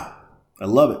 Wow. I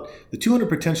love it. The 200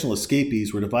 potential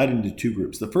escapees were divided into two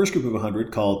groups. The first group of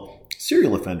 100, called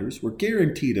serial offenders, were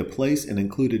guaranteed a place and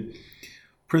included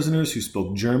prisoners who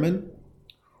spoke German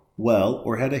well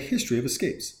or had a history of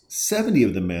escapes. 70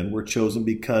 of the men were chosen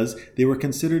because they were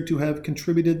considered to have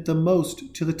contributed the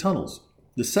most to the tunnels.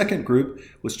 The second group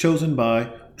was chosen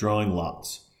by drawing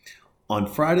lots. On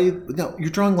Friday, no, you're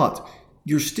drawing lots.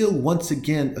 You're still once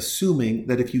again assuming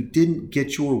that if you didn't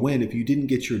get your win, if you didn't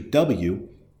get your W,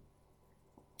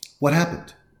 what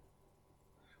happened?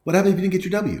 What happened if you didn't get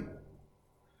your W?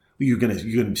 You're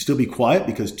gonna still be quiet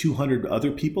because 200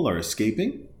 other people are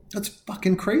escaping? That's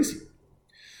fucking crazy.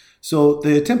 So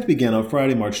the attempt began on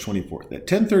Friday, March 24th. At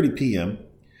 10:30 p.m.,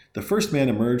 the first man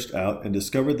emerged out and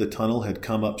discovered the tunnel had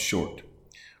come up short.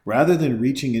 Rather than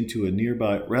reaching into the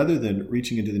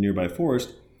nearby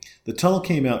forest, the tunnel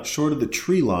came out short of the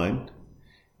tree line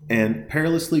and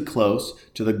perilously close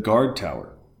to the guard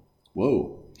tower.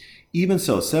 Whoa. Even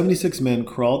so, 76 men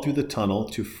crawled through the tunnel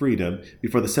to freedom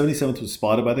before the 77th was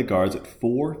spotted by the guards at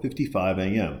 4:55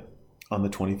 a.m. on the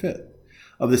 25th.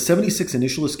 Of the 76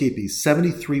 initial escapees,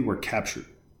 73 were captured.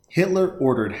 Hitler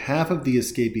ordered half of the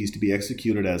escapees to be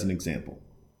executed as an example.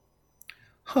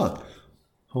 Hold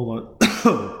on.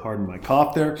 Pardon my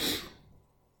cough there.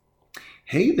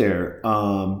 Hey there,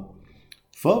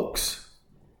 folks.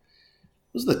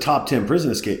 Those are the top 10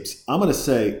 prison escapes. I'm going to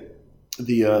say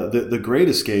the Great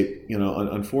Escape,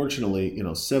 unfortunately,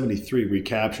 73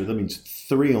 recaptured. That means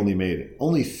 3 only made it.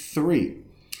 Only 3.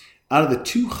 Out of the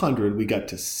 200, we got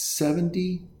to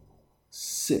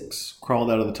 76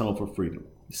 crawled out of the tunnel for freedom.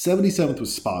 The 77th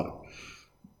was spotted.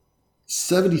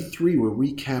 73 were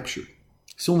recaptured.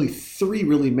 So only 3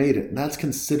 really made it, and that's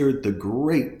considered the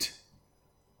great.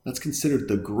 That's considered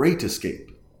the great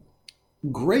escape.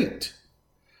 Great.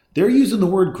 They're using the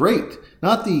word great,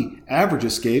 not the average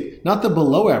escape, not the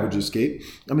below average escape.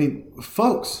 I mean,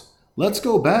 folks, let's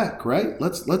go back, right?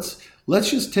 Let's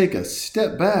just take a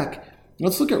step back.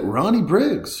 Let's look at Ronnie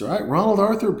Briggs, right? Ronald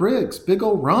Arthur Briggs, big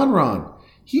old Ron.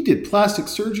 He did plastic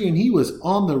surgery and he was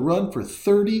on the run for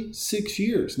 36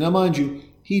 years. Now, mind you,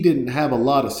 he didn't have a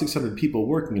lot of 600 people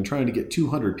working and trying to get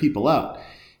 200 people out.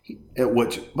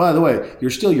 Which, by the way,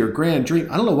 you're still your grand dream.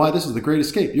 I don't know why this is the great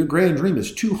escape. Your grand dream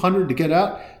is 200 to get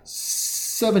out.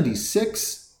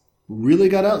 76 really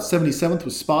got out. 77th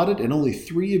was spotted, and only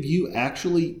 3 of you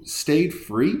actually stayed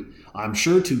free. I'm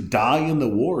sure to die in the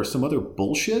war or some other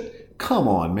bullshit. Come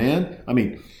on, man. I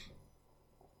mean,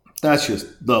 that's just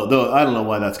though. I don't know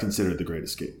why that's considered the great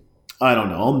escape. I don't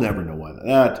know. I'll never know why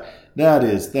that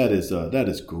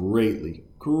is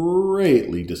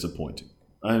greatly disappointing.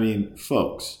 I mean,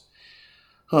 folks,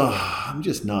 I'm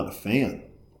just not a fan.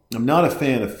 I'm not a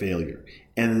fan of failure.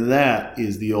 And that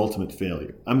is the ultimate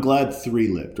failure. I'm glad 3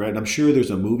 lived, right? I'm sure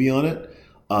there's a movie on it.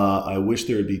 I wish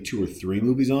there would be 2 or 3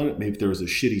 movies on it. Maybe if there was a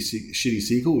shitty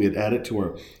sequel, we'd add it to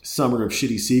our summer of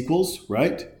shitty sequels,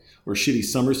 right? Or shitty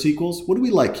summer sequels. What do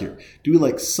we like here? Do we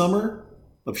like summer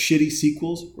of shitty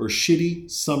sequels or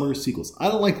shitty summer sequels? I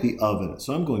don't like the of in it,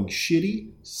 so I'm going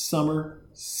shitty summer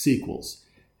sequels.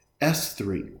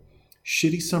 S3,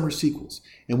 shitty summer sequels.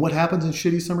 And what happens in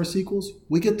shitty summer sequels?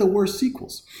 We get the worst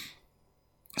sequels.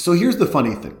 So here's the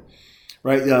funny thing,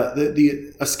 right?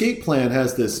 The escape plan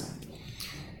has this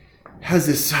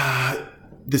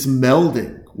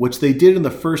melding, which they did in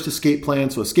the first escape plan.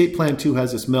 So escape plan 2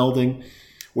 has this melding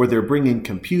where they're bringing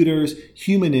computers,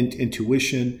 human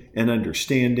intuition, and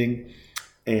understanding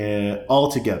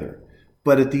all together.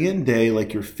 But at the end of the day,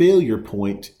 like, your failure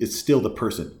point is still the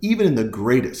person, even in the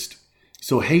greatest.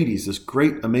 So Hades, this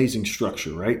great, amazing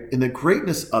structure, right? In the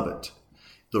greatness of it,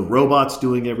 the robots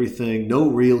doing everything, no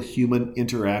real human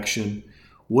interaction.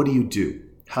 What do?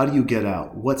 How do you get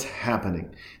out? What's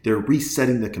happening? They're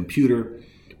resetting the computer,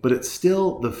 but it's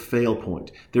still the fail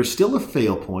point. There's still a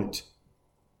fail point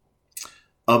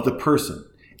of the person.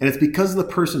 And it's because of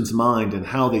the person's mind and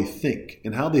how they think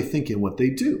in what they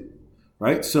do,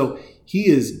 right? So he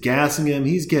is gassing him.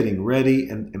 He's getting ready.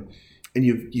 And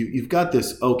you've got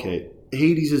this, okay,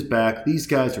 Hades is back. These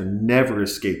guys are never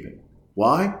escaping.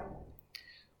 Why?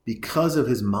 Because of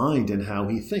his mind and how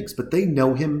he thinks. But they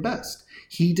know him best.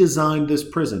 He designed this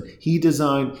prison. He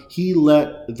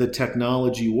let the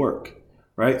technology work,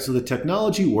 right? So the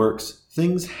technology works.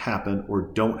 Things happen or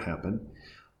don't happen.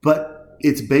 But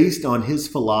it's based on his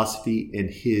philosophy and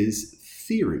his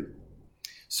theory.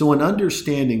 So in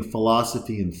understanding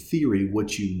philosophy and theory,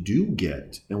 what you do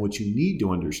get and what you need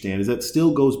to understand is that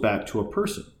still goes back to a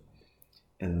person.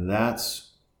 And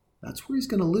that's where he's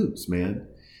going to lose, man.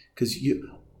 Because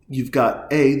you've got,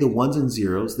 the ones and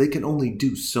zeros, they can only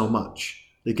do so much,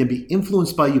 They can be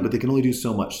influenced by you, but they can only do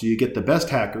so much. So you get the best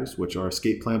hackers, which our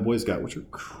Escape Plan Boys got, which are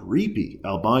creepy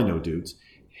albino dudes.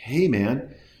 Hey,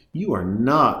 man, you are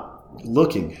not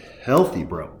looking healthy,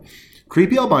 bro.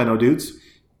 Creepy albino dudes,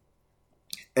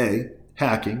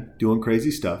 hacking, doing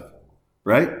crazy stuff,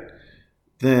 right?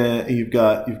 Then you've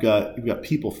got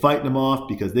people fighting them off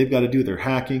because they've got to do their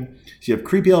hacking. So you have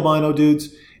creepy albino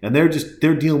dudes, and they're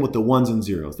dealing with the ones and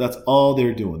zeros. That's all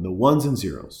they're doing, the ones and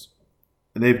zeros.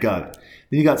 And they've got it.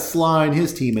 Then you got Sly and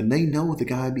his team, and they know the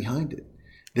guy behind it.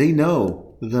 They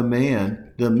know the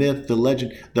man, the myth, the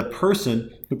legend, the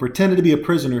person who pretended to be a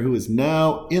prisoner who is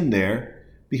now in there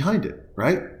behind it,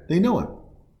 right? They know him.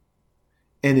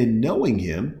 And in knowing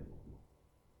him,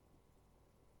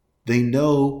 they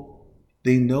know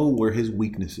where his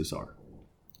weaknesses are.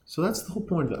 So that's the whole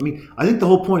point of it. I mean, I think the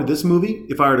whole point of this movie,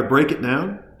 if I were to break it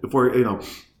down,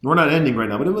 we're not ending right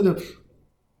now, but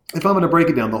if I'm going to break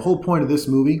it down, the whole point of this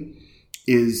movie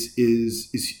is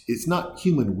it's not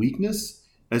human weakness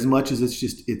as much as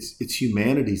it's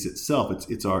humanity's itself.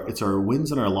 It's our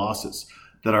wins and our losses,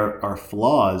 that our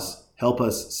flaws help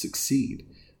us succeed.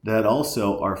 That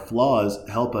also our flaws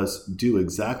help us do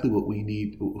exactly what we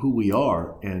need, who we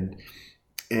are, and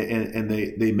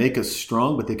they make us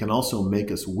strong, but they can also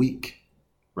make us weak,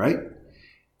 right?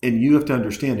 And you have to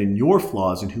understand in your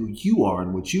flaws and who you are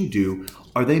and what you do,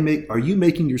 are you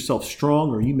making yourself strong,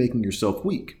 or are you making yourself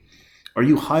weak? Are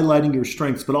you highlighting your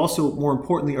strengths, but also more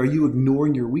importantly, are you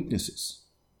ignoring your weaknesses,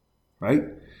 right?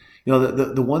 You know,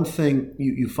 the one thing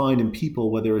you find in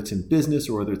people, whether it's in business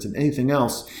or whether it's in anything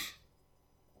else,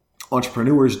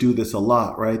 entrepreneurs do this a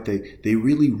lot, right? They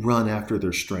really run after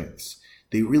their strengths.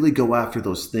 They really go after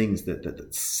those things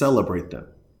that celebrate them.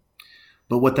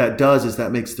 But what that does is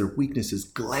that makes their weaknesses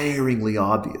glaringly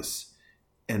obvious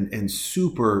and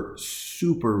super,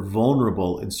 super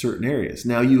vulnerable in certain areas.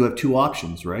 Now you have two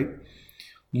options, right?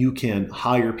 You can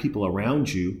hire people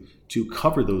around you to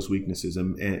cover those weaknesses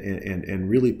and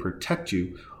really protect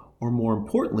you. Or more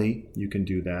importantly, you can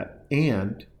do that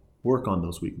and work on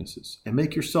those weaknesses and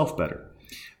make yourself better.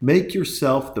 Make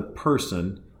yourself the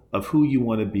person of who you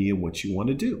want to be and what you want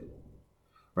to do,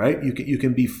 right? You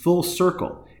can be full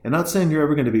circle. And not saying you're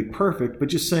ever going to be perfect, but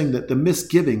just saying that the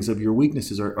misgivings of your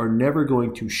weaknesses are never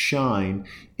going to shine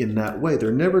in that way.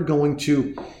 They're never going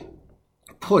to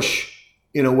push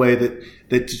in a way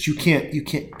that you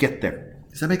can't get there.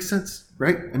 Does that make sense?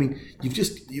 Right? I mean,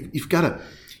 you've got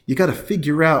to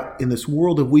figure out in this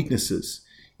world of weaknesses,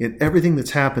 in everything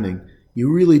that's happening,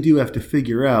 you really do have to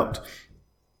figure out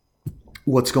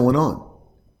what's going on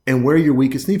and where you're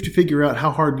weakest. And you have to figure out how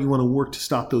hard you want to work to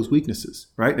stop those weaknesses,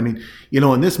 right? I mean,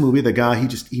 in this movie, the guy,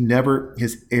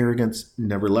 his arrogance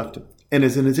never left him. And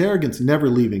as in his arrogance never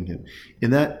leaving him,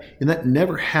 in that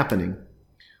never happening,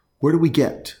 where do we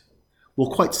get?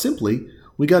 Well, quite simply,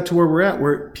 we got to where we're at,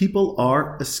 where people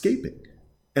are escaping.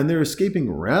 And they're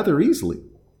escaping rather easily.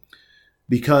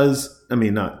 Because,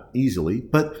 not easily,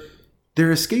 but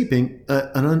they're escaping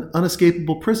an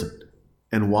unescapable prison.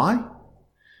 And why?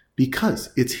 Because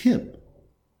it's him.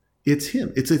 It's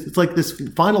him. It's like this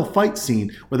final fight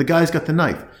scene where the guy's got the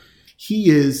knife. He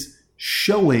is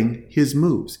showing his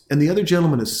moves. And the other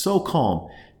gentleman is so calm,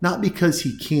 not because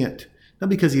he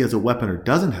has a weapon or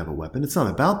doesn't have a weapon. It's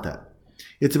not about that.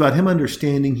 It's about him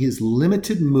understanding his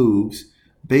limited moves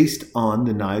based on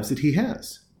the knives that he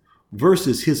has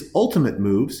versus his ultimate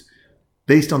moves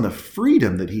based on the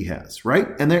freedom that he has, right?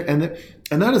 And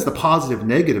that is the positive,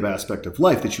 negative aspect of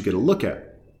life that you get to look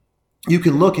at. You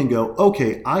can look and go,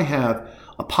 okay, I have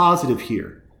a positive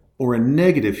here or a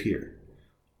negative here.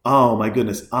 Oh my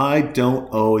goodness, I don't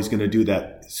always going to do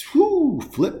that.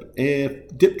 Flip,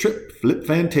 dip, trip, flip,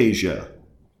 fantasia.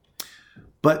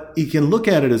 But you can look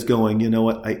at it as going, you know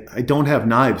what, I don't have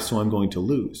knives, so I'm going to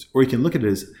lose. Or you can look at it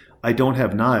as, I don't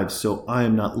have knives, so I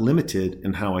am not limited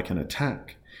in how I can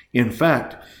attack. In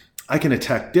fact, I can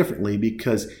attack differently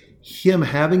because him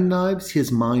having knives,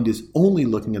 his mind is only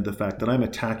looking at the fact that I'm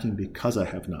attacking because I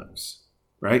have knives,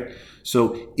 right?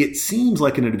 So it seems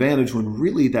like an advantage when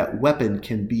really that weapon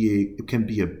can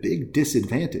be a big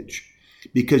disadvantage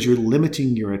because you're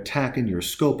limiting your attack and your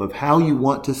scope of how you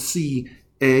want to see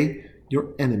A,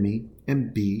 your enemy,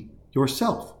 and B,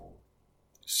 yourself.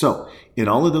 So in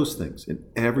all of those things, in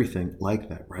everything like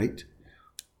that, right?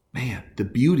 Man, the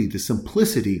beauty, the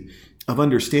simplicity of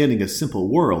understanding a simple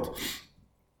world,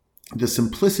 the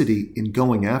simplicity in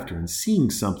going after and seeing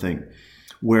something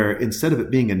where instead of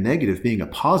it being a negative, being a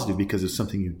positive because of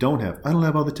something you don't have. I don't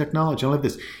have all the technology. I don't have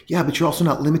this. Yeah, but you're also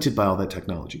not limited by all that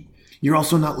technology. You're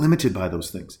also not limited by those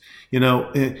things.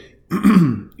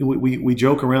 we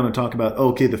joke around and talk about,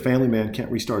 okay, the family man can't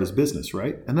restart his business,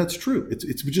 right? And that's true.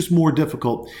 It's just more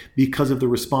difficult because of the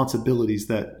responsibilities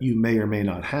that you may or may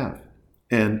not have,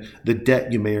 and the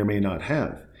debt you may or may not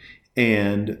have,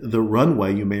 and the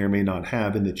runway you may or may not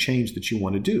have, and the change that you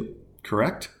want to do,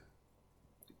 correct?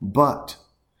 But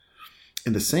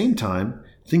at the same time,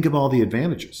 think of all the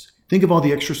advantages. Think of all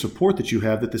the extra support that you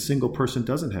have that the single person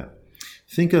doesn't have.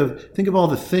 Think of all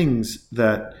the things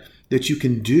that you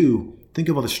can do. Think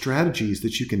of all the strategies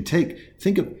that you can take.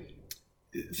 Think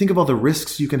of all the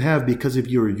risks you can have because of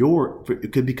your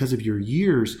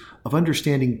years of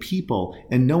understanding people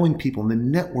and knowing people and the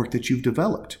network that you've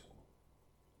developed.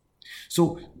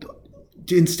 So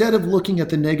instead of looking at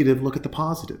the negative, look at the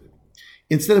positive.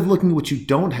 Instead of looking at what you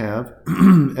don't have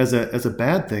as a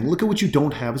bad thing, look at what you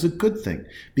don't have as a good thing,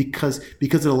 because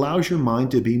it allows your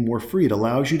mind to be more free. It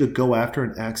allows you to go after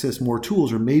and access more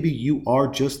tools, or maybe you are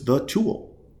just the tool.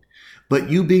 But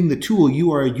you being the tool,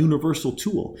 you are a universal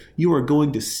tool. You are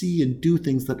going to see and do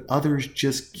things that others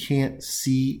just can't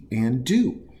see and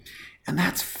do. And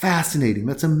that's fascinating.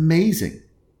 That's amazing.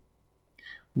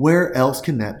 Where else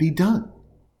can that be done?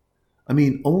 I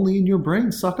mean, only in your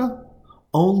brain, sucker.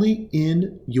 Only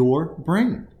in your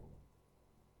brain.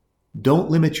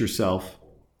 Don't limit yourself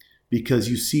because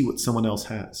you see what someone else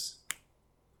has.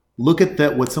 Look at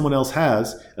that, what someone else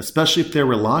has, especially if they're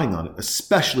relying on it,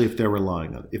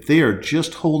 If they are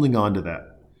just holding on to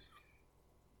that,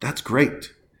 that's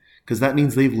great, because that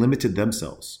means they've limited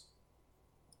themselves.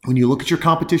 When you look at your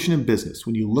competition in business,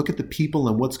 when you look at the people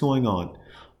and what's going on,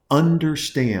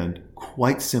 understand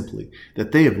quite simply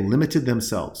that they have limited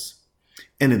themselves.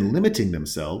 And in limiting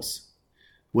themselves,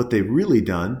 what they've really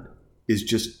done is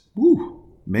just,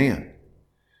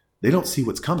 they don't see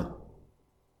what's coming.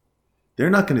 They're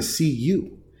not going to see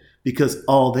you because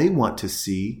all they want to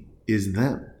see is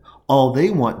them. All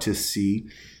they want to see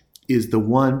is the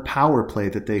one power play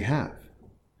that they have.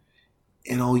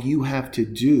 And all you have to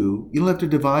do, you don't have to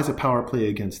devise a power play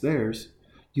against theirs.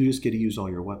 You just get to use all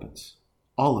your weapons,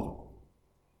 all of them.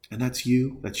 And that's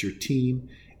you, that's your team,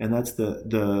 and that's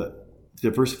the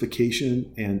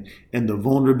diversification and the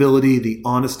vulnerability, the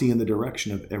honesty, and the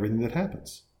direction of everything that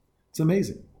happens. It's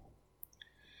amazing.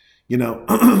 You know,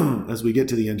 as we get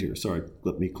to the end here, sorry,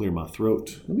 let me clear my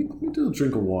throat. Let me do a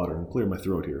drink of water and clear my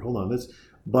throat here. Hold on, that's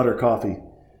butter coffee.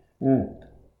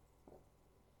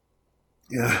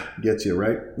 Yeah, gets you,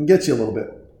 right? It gets you a little bit.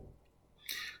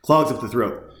 Clogs up the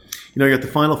throat. You know, you got the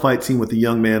final fight scene with the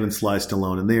young man and Sly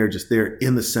Stallone, and they're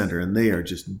in the center, and they are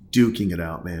just duking it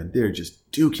out, man. They're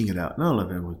just duking it out. And I don't know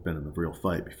if anyone's been in a real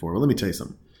fight before, but let me tell you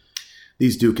something.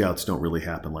 These duke outs don't really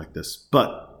happen like this.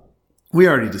 But we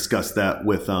already discussed that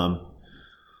with the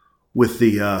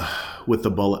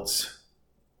bullets,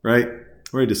 right?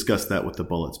 We already discussed that with the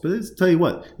bullets. But I'll tell you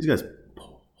what, these guys,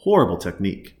 horrible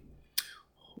technique,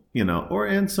 you know,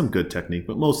 and some good technique,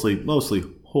 but mostly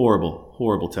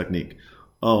horrible technique.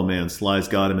 Oh man, Sly's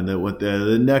got him in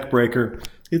the neck breaker.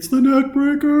 It's the neck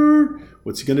breaker.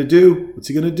 What's he gonna do?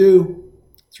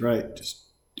 That's right. Just,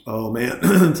 oh man,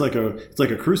 it's like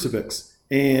a crucifix.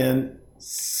 And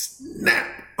snap.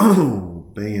 Oh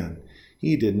man,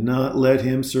 he did not let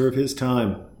him serve his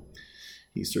time.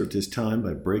 He served his time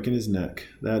by breaking his neck.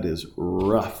 That is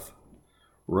rough.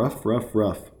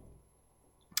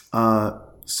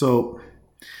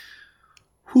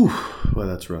 Well,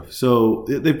 that's rough. So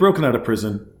they've broken out of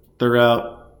prison. They're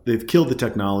out. They've killed the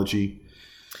technology.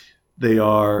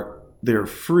 They're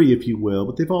free, if you will,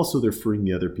 but they're freeing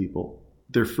the other people.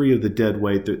 They're free of the dead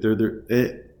weight.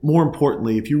 More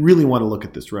importantly, if you really want to look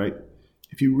at this, right?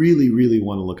 If you really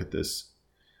want to look at this,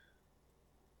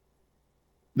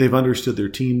 they've understood their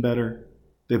team better.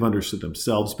 They've understood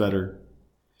themselves better.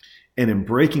 And in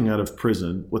breaking out of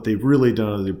prison, what they've really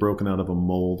done is they've broken out of a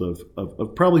mold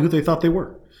of probably who they thought they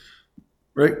were.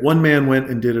 Right? One man went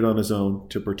and did it on his own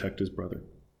to protect his brother.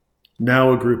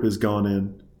 Now a group has gone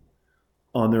in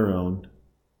on their own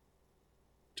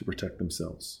to protect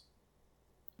themselves.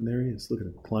 And there he is. Look at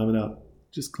him climbing out.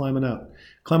 Just climbing out.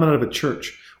 Climbing out of a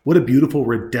church. What a beautiful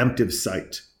redemptive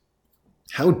sight.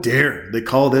 How dare they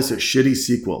call this a shitty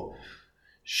sequel?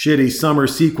 Shitty summer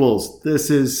sequels. This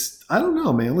is, I don't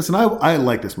know, man. Listen, I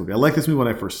like this movie. I like this movie when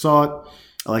I first saw it.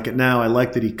 I like it now. I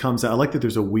like that he comes out. I like that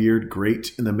there's a weird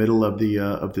grate in the middle of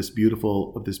this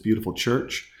beautiful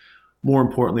church. More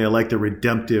importantly, I like the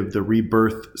redemptive, the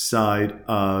rebirth side.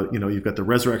 You've got the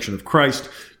resurrection of Christ.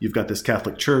 You've got this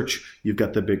Catholic church. You've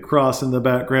got the big cross in the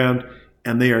background,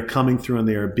 and they are coming through and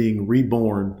they are being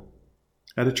reborn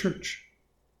at a church.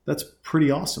 That's pretty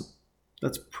awesome.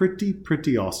 That's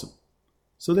pretty awesome.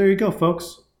 So there you go,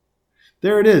 folks.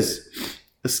 There it is.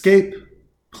 Escape,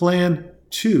 Plan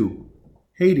 2.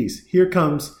 Hades. Here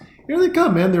they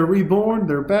come, man. They're reborn.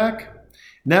 They're back.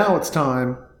 Now it's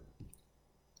time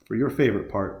for your favorite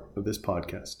part of this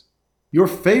podcast. Your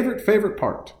favorite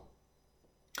part.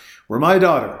 Where my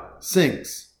daughter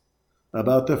sings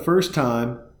about the first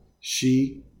time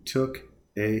she took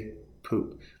a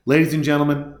poop. Ladies and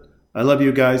gentlemen, I love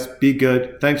you guys. Be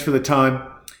good. Thanks for the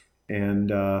time.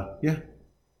 And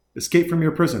escape from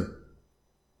your prison.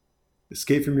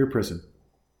 Escape from your prison.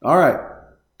 All right.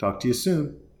 Talk to you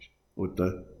soon with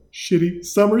the shitty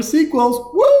summer sequels.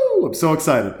 Woo! I'm so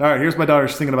excited. All right, here's my daughter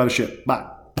singing about a ship. Bye.